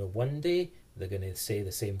 one day they're going to say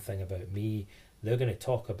the same thing about me. They're going to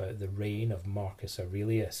talk about the reign of Marcus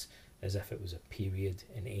Aurelius as if it was a period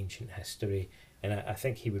in ancient history. And I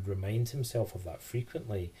think he would remind himself of that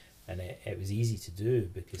frequently. And it was easy to do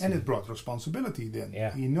because it brought responsibility then.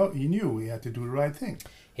 Yeah. He knew he had to do the right thing.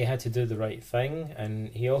 He had to do the right thing, and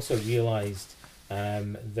he also realised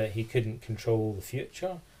that he couldn't control the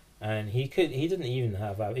future, and he didn't even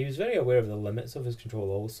have he was very aware of the limits of his control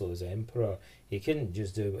also as emperor. He couldn't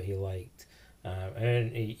just do what he liked.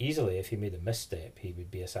 And easily, if he made a misstep, he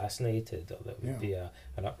would be assassinated, or there would be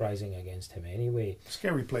an uprising against him anyway.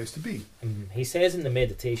 Scary place to be. He says in the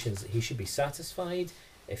Meditations that he should be satisfied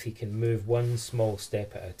if he can move one small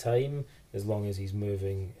step at a time, as long as he's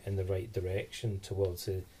moving in the right direction towards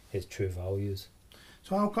his true values.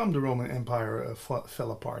 So how come the Roman Empire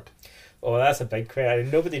fell apart? Oh, that's a big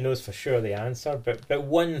question. Nobody knows for sure the answer, but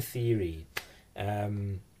one theory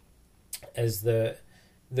is that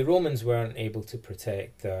the Romans weren't able to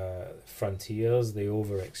protect the frontiers. They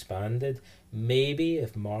overexpanded. Maybe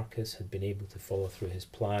if Marcus had been able to follow through his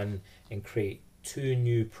plan and create 2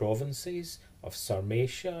 new provinces of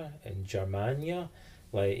Sarmatia and Germania,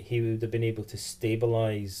 he would have been able to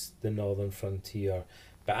stabilise the northern frontier.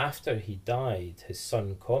 But after he died, his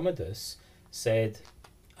son Commodus said,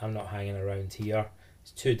 I'm not hanging around here.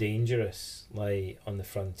 It's too dangerous, on the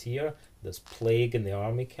frontier. There's plague in the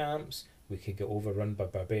army camps. We could get overrun by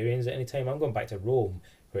barbarians at any time. I'm going back to Rome,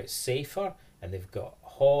 where it's safer, and they've got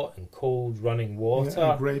hot and cold running water.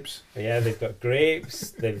 Yeah, and grapes. Yeah, they've got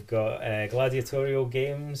grapes. They've got gladiatorial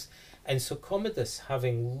games. And so Commodus,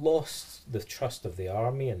 having lost the trust of the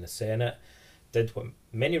army and the Senate, did what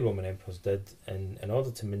many Roman emperors did, and in order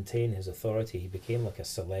to maintain his authority, he became like a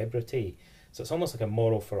celebrity. So it's almost like a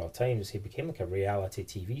moral for our times. He became like a reality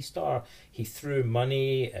TV star. He threw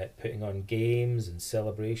money at putting on games and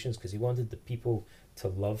celebrations because he wanted the people to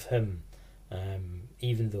love him,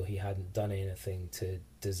 even though he hadn't done anything to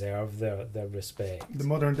deserve their respect. The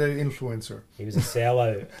modern day influencer. He was a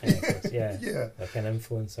sellout, yeah. Yeah. Like an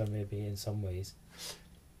influencer maybe in some ways.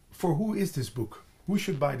 For who is this book? Who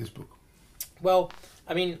should buy this book? Well,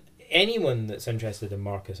 I mean, anyone that's interested in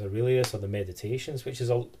Marcus Aurelius or the Meditations, which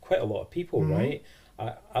is quite a lot of people, right?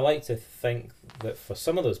 I like to think that for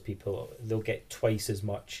some of those people, they'll get twice as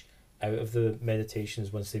much out of the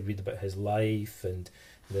Meditations once they read about his life and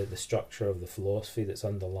the structure of the philosophy that's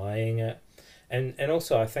underlying it. And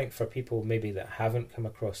also, I think for people maybe that haven't come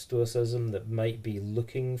across Stoicism, that might be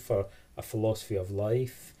looking for a philosophy of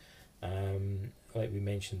life, like we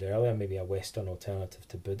mentioned earlier, maybe a Western alternative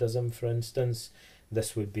to Buddhism, for instance,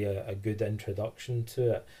 this would be a good introduction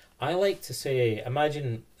to it. I like to say,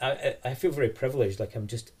 imagine, I feel very privileged, like I'm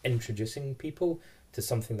just introducing people to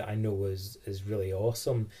something that I know is really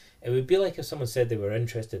awesome. It would be like if someone said they were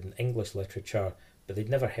interested in English literature, but they'd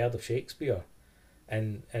never heard of Shakespeare.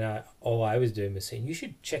 And all I was doing was saying, you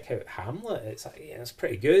should check out Hamlet. It's like, yeah, it's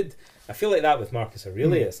pretty good. I feel like that with Marcus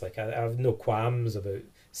Aurelius. Like, I have no qualms about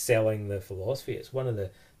selling the philosophy. It's one of the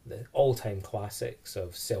all-time classics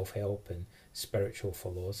of self-help and spiritual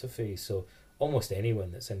philosophy. So almost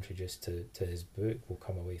anyone that's introduced to his book will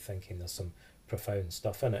come away thinking there's some profound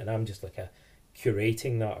stuff in it. And I'm just like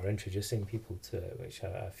curating that or introducing people to it, which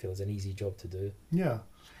I feel is an easy job to do. Yeah.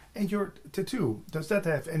 And your tattoo, does that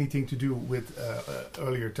have anything to do with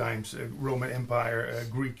earlier times, Roman Empire,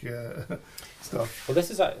 Greek stuff? Well,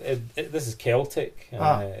 this is Celtic.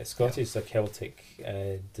 Scottish is a Celtic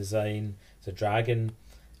design. It's a dragon,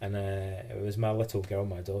 and it was my little girl,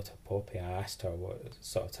 my daughter Poppy. I asked her what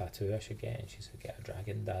sort of tattoo I should get, and she said, "Get a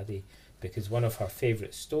dragon, Daddy," because one of her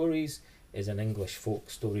favourite stories is an English folk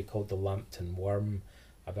story called The Lambton Worm,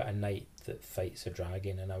 about a knight that fights a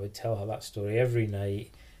dragon, and I would tell her that story every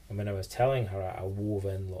night. And when I was telling her, I wove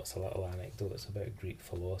in lots of little anecdotes about Greek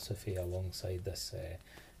philosophy alongside this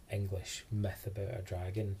English myth about a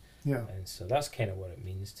dragon. Yeah. And so that's kind of what it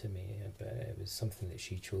means to me. But it was something that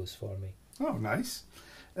she chose for me. Oh, nice.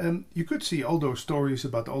 You could see all those stories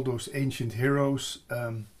about all those ancient heroes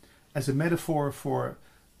as a metaphor for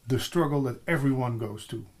the struggle that everyone goes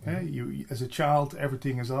to. Mm-hmm. You, as a child,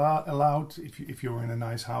 everything is allowed if you're in a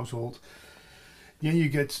nice household. Then you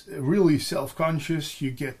get really self-conscious,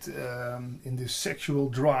 you get in this sexual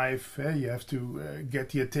drive, you have to get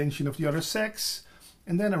the attention of the other sex.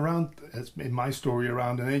 And then around, as in my story,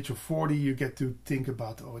 around an age of 40, you get to think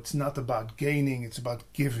about, it's not about gaining, it's about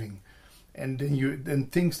giving. And then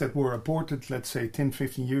things that were important, let's say 10,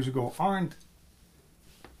 15 years ago, aren't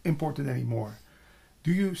important anymore.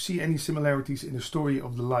 Do you see any similarities in the story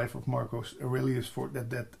of the life of Marcus Aurelius for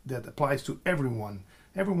that applies to everyone?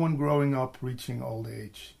 Everyone growing up, reaching old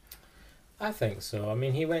age. I think so. I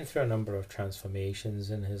mean, he went through a number of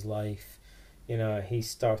transformations in his life. You know, he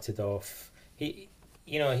started off.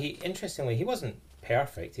 Interestingly, he wasn't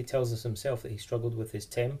perfect. He tells us himself that he struggled with his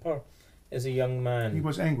temper as a young man. He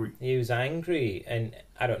was angry. He was angry, and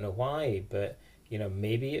I don't know why, but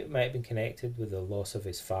maybe it might have been connected with the loss of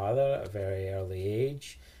his father at a very early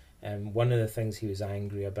age. And one of the things he was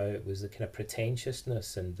angry about was the kind of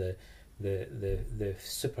pretentiousness and the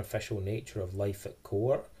superficial nature of life at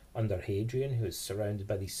court under Hadrian, who was surrounded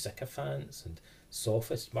by these sycophants and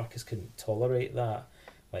sophists. Marcus couldn't tolerate that.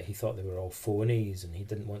 Like, he thought they were all phonies and he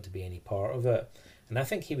didn't want to be any part of it. And I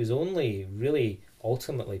think he was only really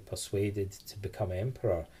ultimately persuaded to become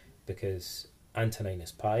emperor because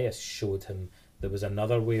Antoninus Pius showed him there was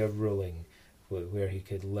another way of ruling where he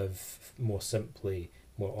could live more simply,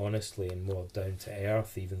 more honestly, and more down to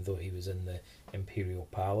earth, even though he was in the imperial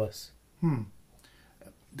palace.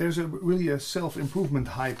 There's really a self-improvement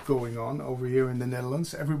hype going on over here in the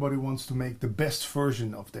Netherlands. Everybody wants to make the best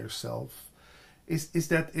version of their self. Do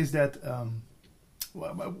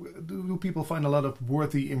people find a lot of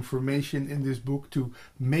worthy information in this book to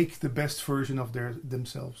make the best version of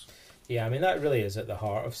themselves? Yeah, I mean, that really is at the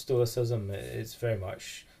heart of Stoicism. It's very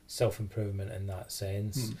much self-improvement in that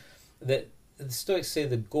sense. That the Stoics say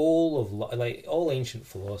the goal of like all ancient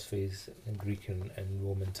philosophies in Greek and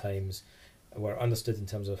Roman times were understood in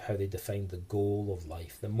terms of how they defined the goal of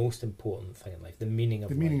life, the most important thing in life, the meaning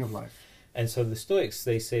of life. And so the Stoics,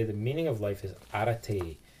 they say the meaning of life is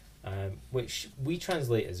arete, which we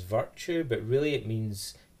translate as virtue, but really it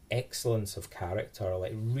means excellence of character,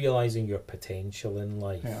 like realizing your potential in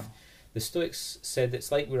life. Yeah. The Stoics said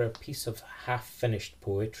it's like we're a piece of half-finished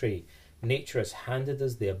poetry. Nature has handed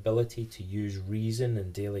us the ability to use reason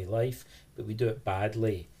in daily life, but we do it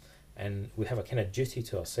badly. And we have a kind of duty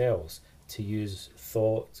to ourselves to use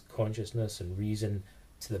thought, consciousness, and reason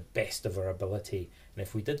to the best of our ability. And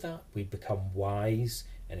if we did that, we'd become wise.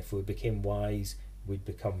 And if we became wise, we'd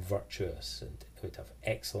become virtuous. And we'd have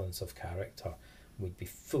excellence of character. We'd be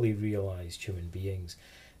fully realized human beings.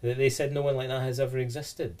 They said no one like that has ever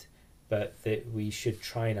existed, but that we should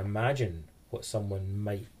try and imagine what someone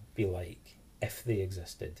might be like if they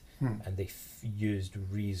existed, and they used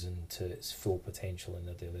reason to its full potential in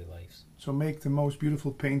their daily lives. So make the most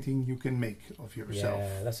beautiful painting you can make of yourself.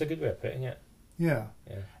 Yeah, that's a good way of putting it. Yeah.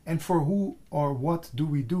 And for who or what do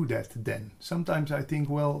we do that then? Sometimes I think,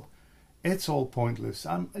 well, it's all pointless.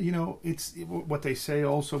 It's what they say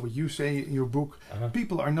also, what you say in your book.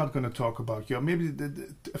 People are not going to talk about you. Maybe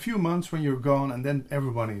a few months when you're gone, and then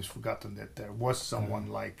everybody has forgotten that there was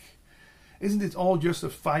someone like. Isn't it all just a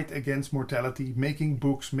fight against mortality? Making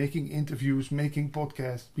books, making interviews, making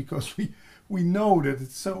podcasts, because we know that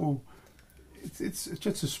it's so. It's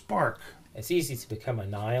just a spark. It's easy to become a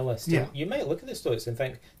nihilist. Yeah. You might look at the Stoics and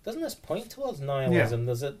think, doesn't this point towards nihilism?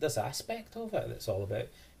 Yeah. There's this aspect of it that's all about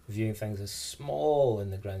viewing things as small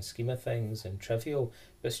in the grand scheme of things and trivial,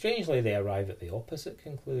 but strangely they arrive at the opposite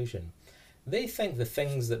conclusion. They think the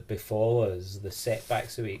things that befall us, the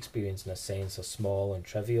setbacks that we experience in a sense, are small and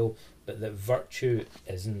trivial, but that virtue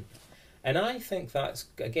isn't. And I think that,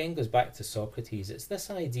 again, goes back to Socrates. It's this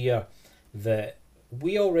idea that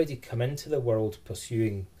we already come into the world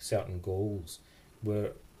pursuing certain goals.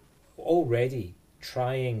 We're already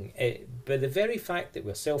trying it, by the very fact that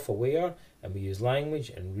we're self-aware and we use language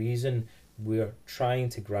and reason, we're trying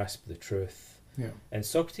to grasp the truth. Yeah. And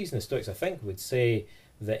Socrates and the Stoics, I think, would say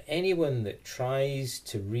that anyone that tries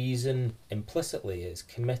to reason implicitly is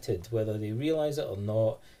committed, whether they realise it or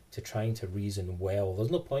not, to trying to reason well.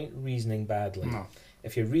 There's no point reasoning badly. No.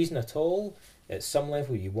 If you reason at all, at some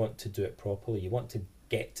level you want to do it properly. You want to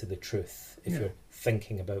get to the truth if you're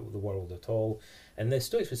thinking about the world at all. And the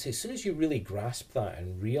Stoics would say, as soon as you really grasp that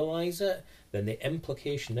and realise it, then the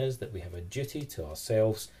implication is that we have a duty to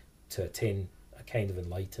ourselves to attain a kind of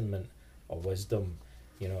enlightenment or wisdom.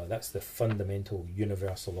 You know, that's the fundamental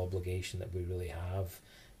universal obligation that we really have.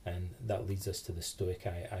 And that leads us to the Stoic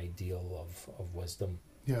ideal of wisdom.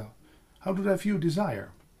 Yeah. How do they view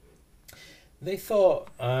desire? They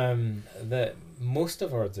thought that most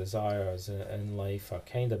of our desires in life are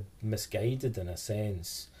kind of misguided in a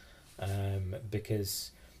sense,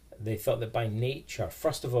 because they thought that by nature,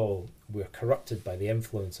 first of all, we're corrupted by the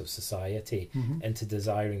influence of society into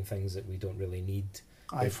desiring things that we don't really need.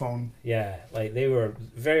 iPhone. Yeah, like they were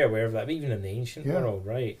very aware of that, even in the ancient world,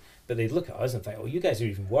 right? But they'd look at us and think, oh, you guys are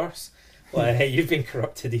even worse. Like, you've been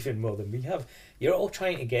corrupted even more than we have. You're all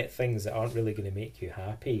trying to get things that aren't really going to make you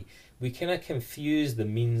happy. We kind of confuse the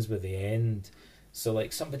means with the end. So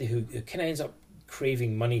like somebody who kind of ends up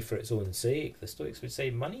craving money for its own sake, the Stoics would say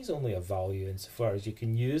money's only of value insofar as you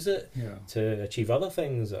can use it to achieve other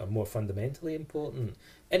things that are more fundamentally important.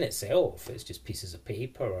 In itself, it's just pieces of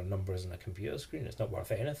paper or numbers on a computer screen. It's not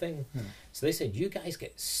worth anything. So they said, you guys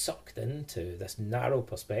get sucked into this narrow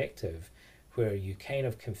perspective where you kind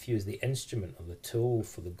of confuse the instrument or the tool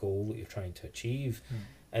for the goal that you're trying to achieve.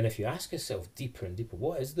 And if you ask yourself deeper and deeper,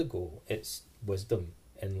 what is the goal? It's wisdom,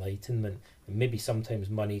 enlightenment. And maybe sometimes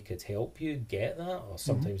money could help you get that, or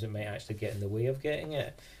sometimes it might actually get in the way of getting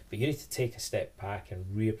it. But you need to take a step back and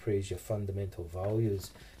reappraise your fundamental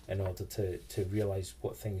values in order to realise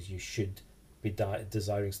what things you should be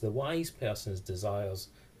desiring. So the wise person's desires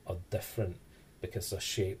are different because they're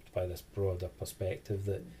shaped by this broader perspective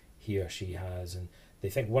that he or she has. And they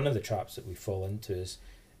think one of the traps that we fall into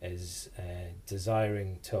is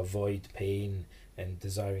desiring to avoid pain and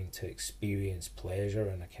desiring to experience pleasure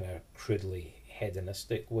in a kind of crudely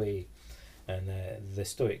hedonistic way. And the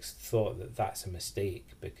Stoics thought that that's a mistake,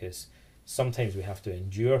 because sometimes we have to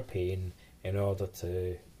endure pain in order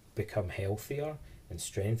to become healthier and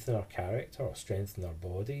strengthen our character or strengthen our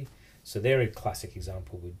body. So their classic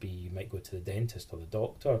example would be you might go to the dentist or the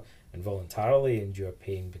doctor and voluntarily endure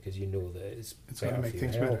pain because you know that it's going to make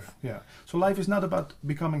things health. better. Yeah. So life is not about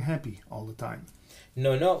becoming happy all the time.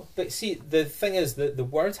 No. But see, the thing is that the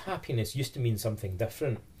word happiness used to mean something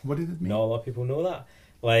different. What did it mean? Not a lot of people know that.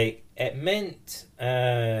 Like, it meant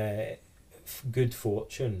good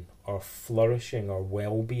fortune or flourishing or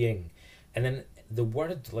well-being. And then the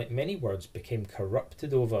word, like many words, became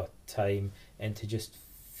corrupted over time into just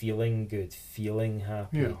feeling good, feeling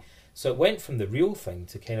happy. Yeah. So it went from the real thing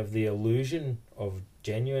to kind of the illusion of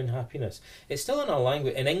genuine happiness. It's still in our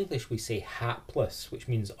language. In English we say hapless, which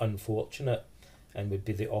means unfortunate, and would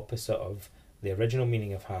be the opposite of the original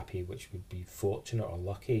meaning of happy, which would be fortunate or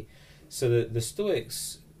lucky. So the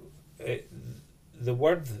Stoics, the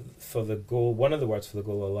word for the goal, one of the words for the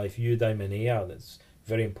goal of life, eudaimonia, that's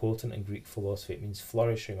very important in Greek philosophy. It means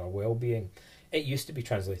flourishing or well-being. It used to be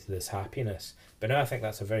translated as happiness, but now I think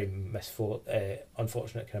that's a very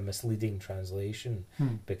unfortunate kind of misleading translation,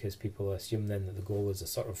 because people assume then that the goal is a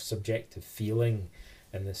sort of subjective feeling,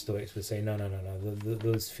 and the Stoics would say no,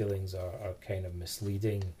 those feelings are kind of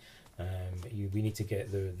misleading. We need to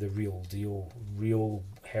get the real deal, real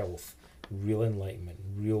health, real enlightenment,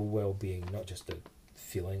 real well-being, not just a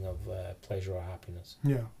feeling of pleasure or happiness.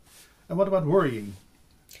 Yeah. And what about worrying?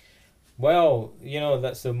 Well,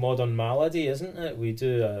 that's the modern malady, isn't it? We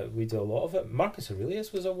do a lot of it. Marcus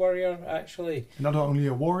Aurelius was a worrier, actually. Not only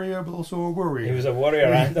a warrior, but also a worrier. He was a warrior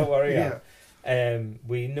and a worrier.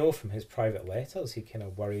 We know from his private letters he kind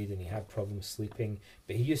of worried and he had problems sleeping,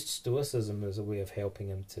 but he used Stoicism as a way of helping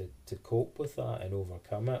him to cope with that and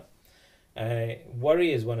overcome it.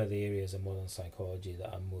 Worry is one of the areas of modern psychology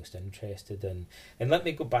that I'm most interested in. And let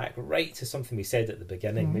me go back right to something we said at the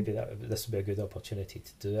beginning. Maybe this would be a good opportunity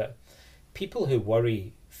to do it. People who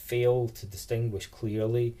worry fail to distinguish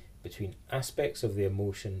clearly between aspects of the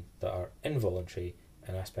emotion that are involuntary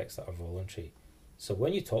and aspects that are voluntary. So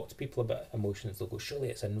when you talk to people about emotions, they'll go, surely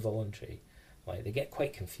it's involuntary. Like, they get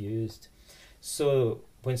quite confused. So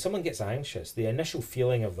when someone gets anxious, the initial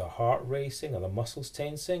feeling of the heart racing or the muscles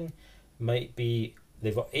tensing might be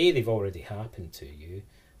they've already happened to you,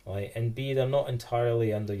 right? And B, they're not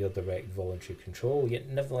entirely under your direct voluntary control. Yet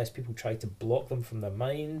nevertheless, people try to block them from their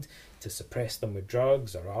mind, to suppress them with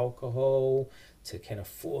drugs or alcohol, to kind of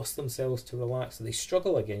force themselves to relax. So they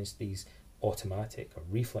struggle against these automatic or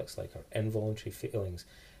reflex-like or involuntary feelings,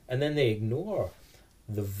 and then they ignore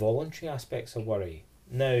the voluntary aspects of worry.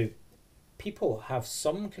 Now, people have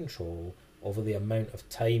some control over the amount of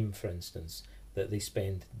time, for instance, that they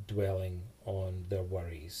spend dwelling on their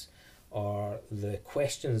worries, or the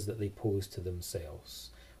questions that they pose to themselves,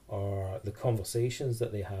 or the conversations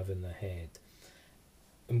that they have in their head.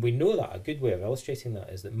 And we know that a good way of illustrating that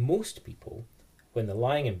is that most people, when they're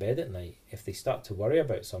lying in bed at night, if they start to worry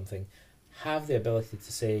about something, have the ability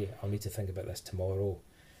to say, I'll need to think about this tomorrow.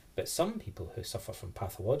 But some people who suffer from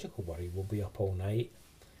pathological worry will be up all night.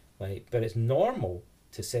 Right? But it's normal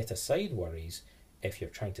to set aside worries if you're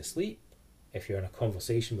trying to sleep, if you're in a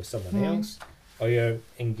conversation with someone else, or you're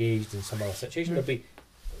engaged in some other situation. There'll be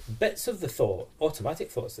bits of the thought,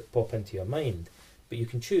 automatic thoughts that pop into your mind, but you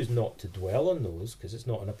can choose not to dwell on those because it's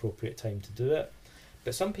not an appropriate time to do it.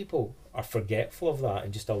 But some people are forgetful of that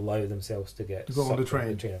and just allow themselves to get go on the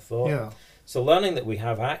train of thought. Yeah. So learning that we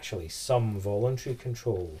have actually some voluntary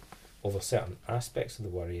control over certain aspects of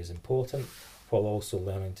the worry is important, while also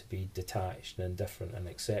learning to be detached and indifferent and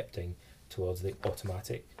accepting towards the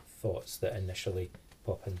automatic thoughts that initially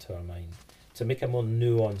pop into our mind, to make a more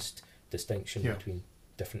nuanced distinction between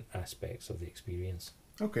different aspects of the experience.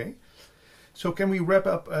 Okay. So can we wrap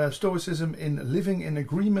up Stoicism in living in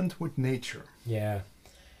agreement with nature? Yeah.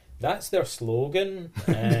 That's their slogan.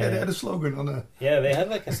 They had a slogan on a... Yeah, they had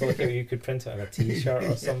like a slogan you could print it on a t-shirt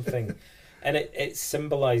or something. And it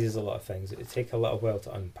symbolises a lot of things. It would take a little while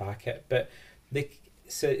to unpack it. But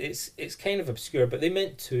so it's kind of obscure, but they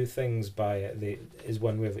meant two things by it, is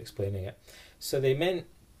one way of explaining it. So they meant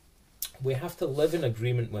we have to live in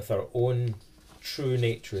agreement with our own true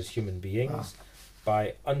nature as human beings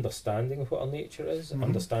by understanding what our nature is,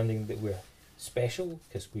 understanding that we're special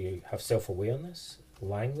because we have self-awareness,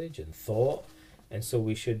 language and thought, and so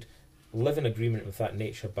we should live in agreement with that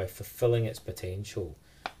nature by fulfilling its potential,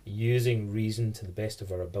 using reason to the best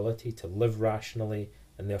of our ability to live rationally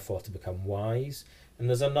and therefore to become wise. And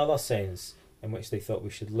there's another sense in which they thought we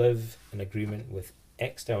should live in agreement with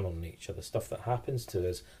external nature, the stuff that happens to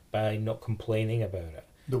us, by not complaining about it.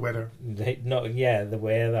 The weather. The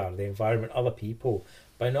weather, the environment, other people,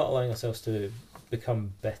 by not allowing ourselves to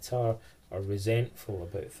become bitter or resentful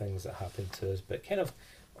about things that happen to us, but kind of,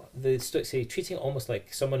 the Stoics say, treating it almost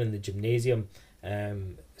like someone in the gymnasium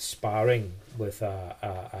sparring with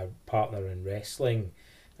a partner in wrestling.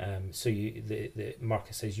 So the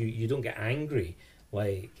Marcus says you don't get angry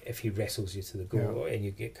like if he wrestles you to the goal and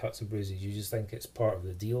you get cuts and bruises. You just think it's part of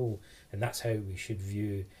the deal, and that's how we should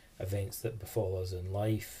view events that befall us in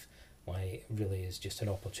life. Why it really is just an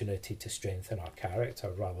opportunity to strengthen our character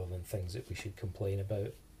rather than things that we should complain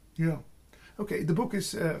about. Yeah. Okay, the book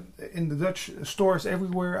is in the Dutch stores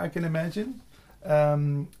everywhere, I can imagine.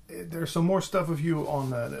 There's some more stuff of you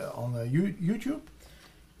on YouTube.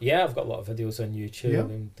 Yeah, I've got a lot of videos on YouTube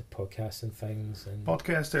and the podcasts and things. And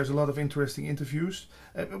podcasts, there's a lot of interesting interviews.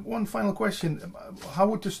 One final question. How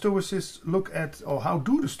would the Stoicists look at, or how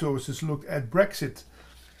do the Stoicists look at Brexit?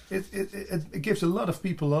 It gives a lot of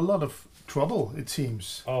people a lot of trouble, it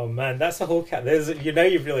seems. Oh man, that's a whole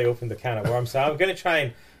you've really opened the can of worms. So I'm going to try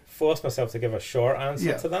and force myself to give a short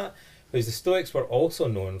answer to that. Because the Stoics were also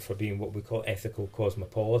known for being what we call ethical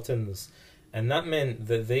cosmopolitans. And that meant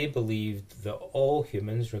that they believed that all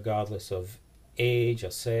humans, regardless of age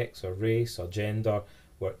or sex or race or gender,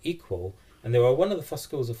 were equal. And they were one of the first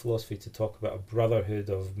schools of philosophy to talk about a brotherhood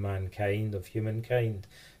of mankind, of humankind.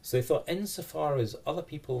 So they thought insofar as other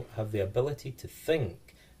people have the ability to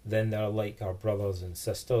think, then they're like our brothers and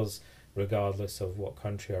sisters, regardless of what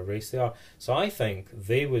country or race they are. So I think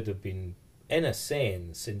they would have been, in a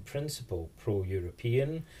sense, in principle,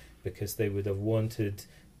 pro-European, because they would have wanted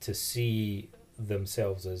to see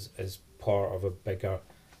themselves as part of a bigger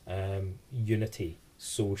unity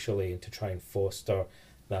socially, and to try and foster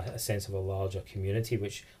that sense of a larger community,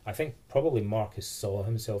 which I think probably Marcus saw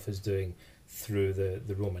himself as doing through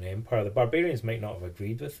the Roman Empire. The barbarians might not have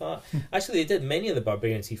agreed with that. Actually, they did. Many of the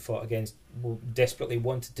barbarians he fought against desperately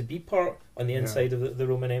wanted to be part on the inside of the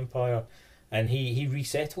Roman Empire, and he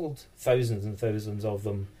resettled thousands and thousands of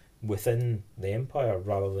them within the empire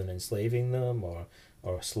rather than enslaving them or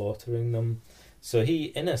or slaughtering them. So he,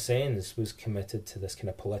 in a sense, was committed to this kind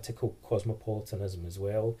of political cosmopolitanism as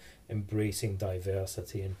well, embracing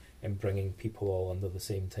diversity and bringing people all under the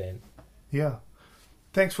same tent. Yeah.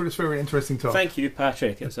 Thanks for this very interesting talk. Thank you,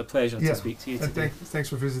 Patrick. It's a pleasure to speak to you today. Thanks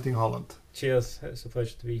for visiting Holland. Cheers. It's a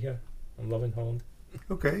pleasure to be here. I'm loving Holland.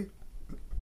 Okay.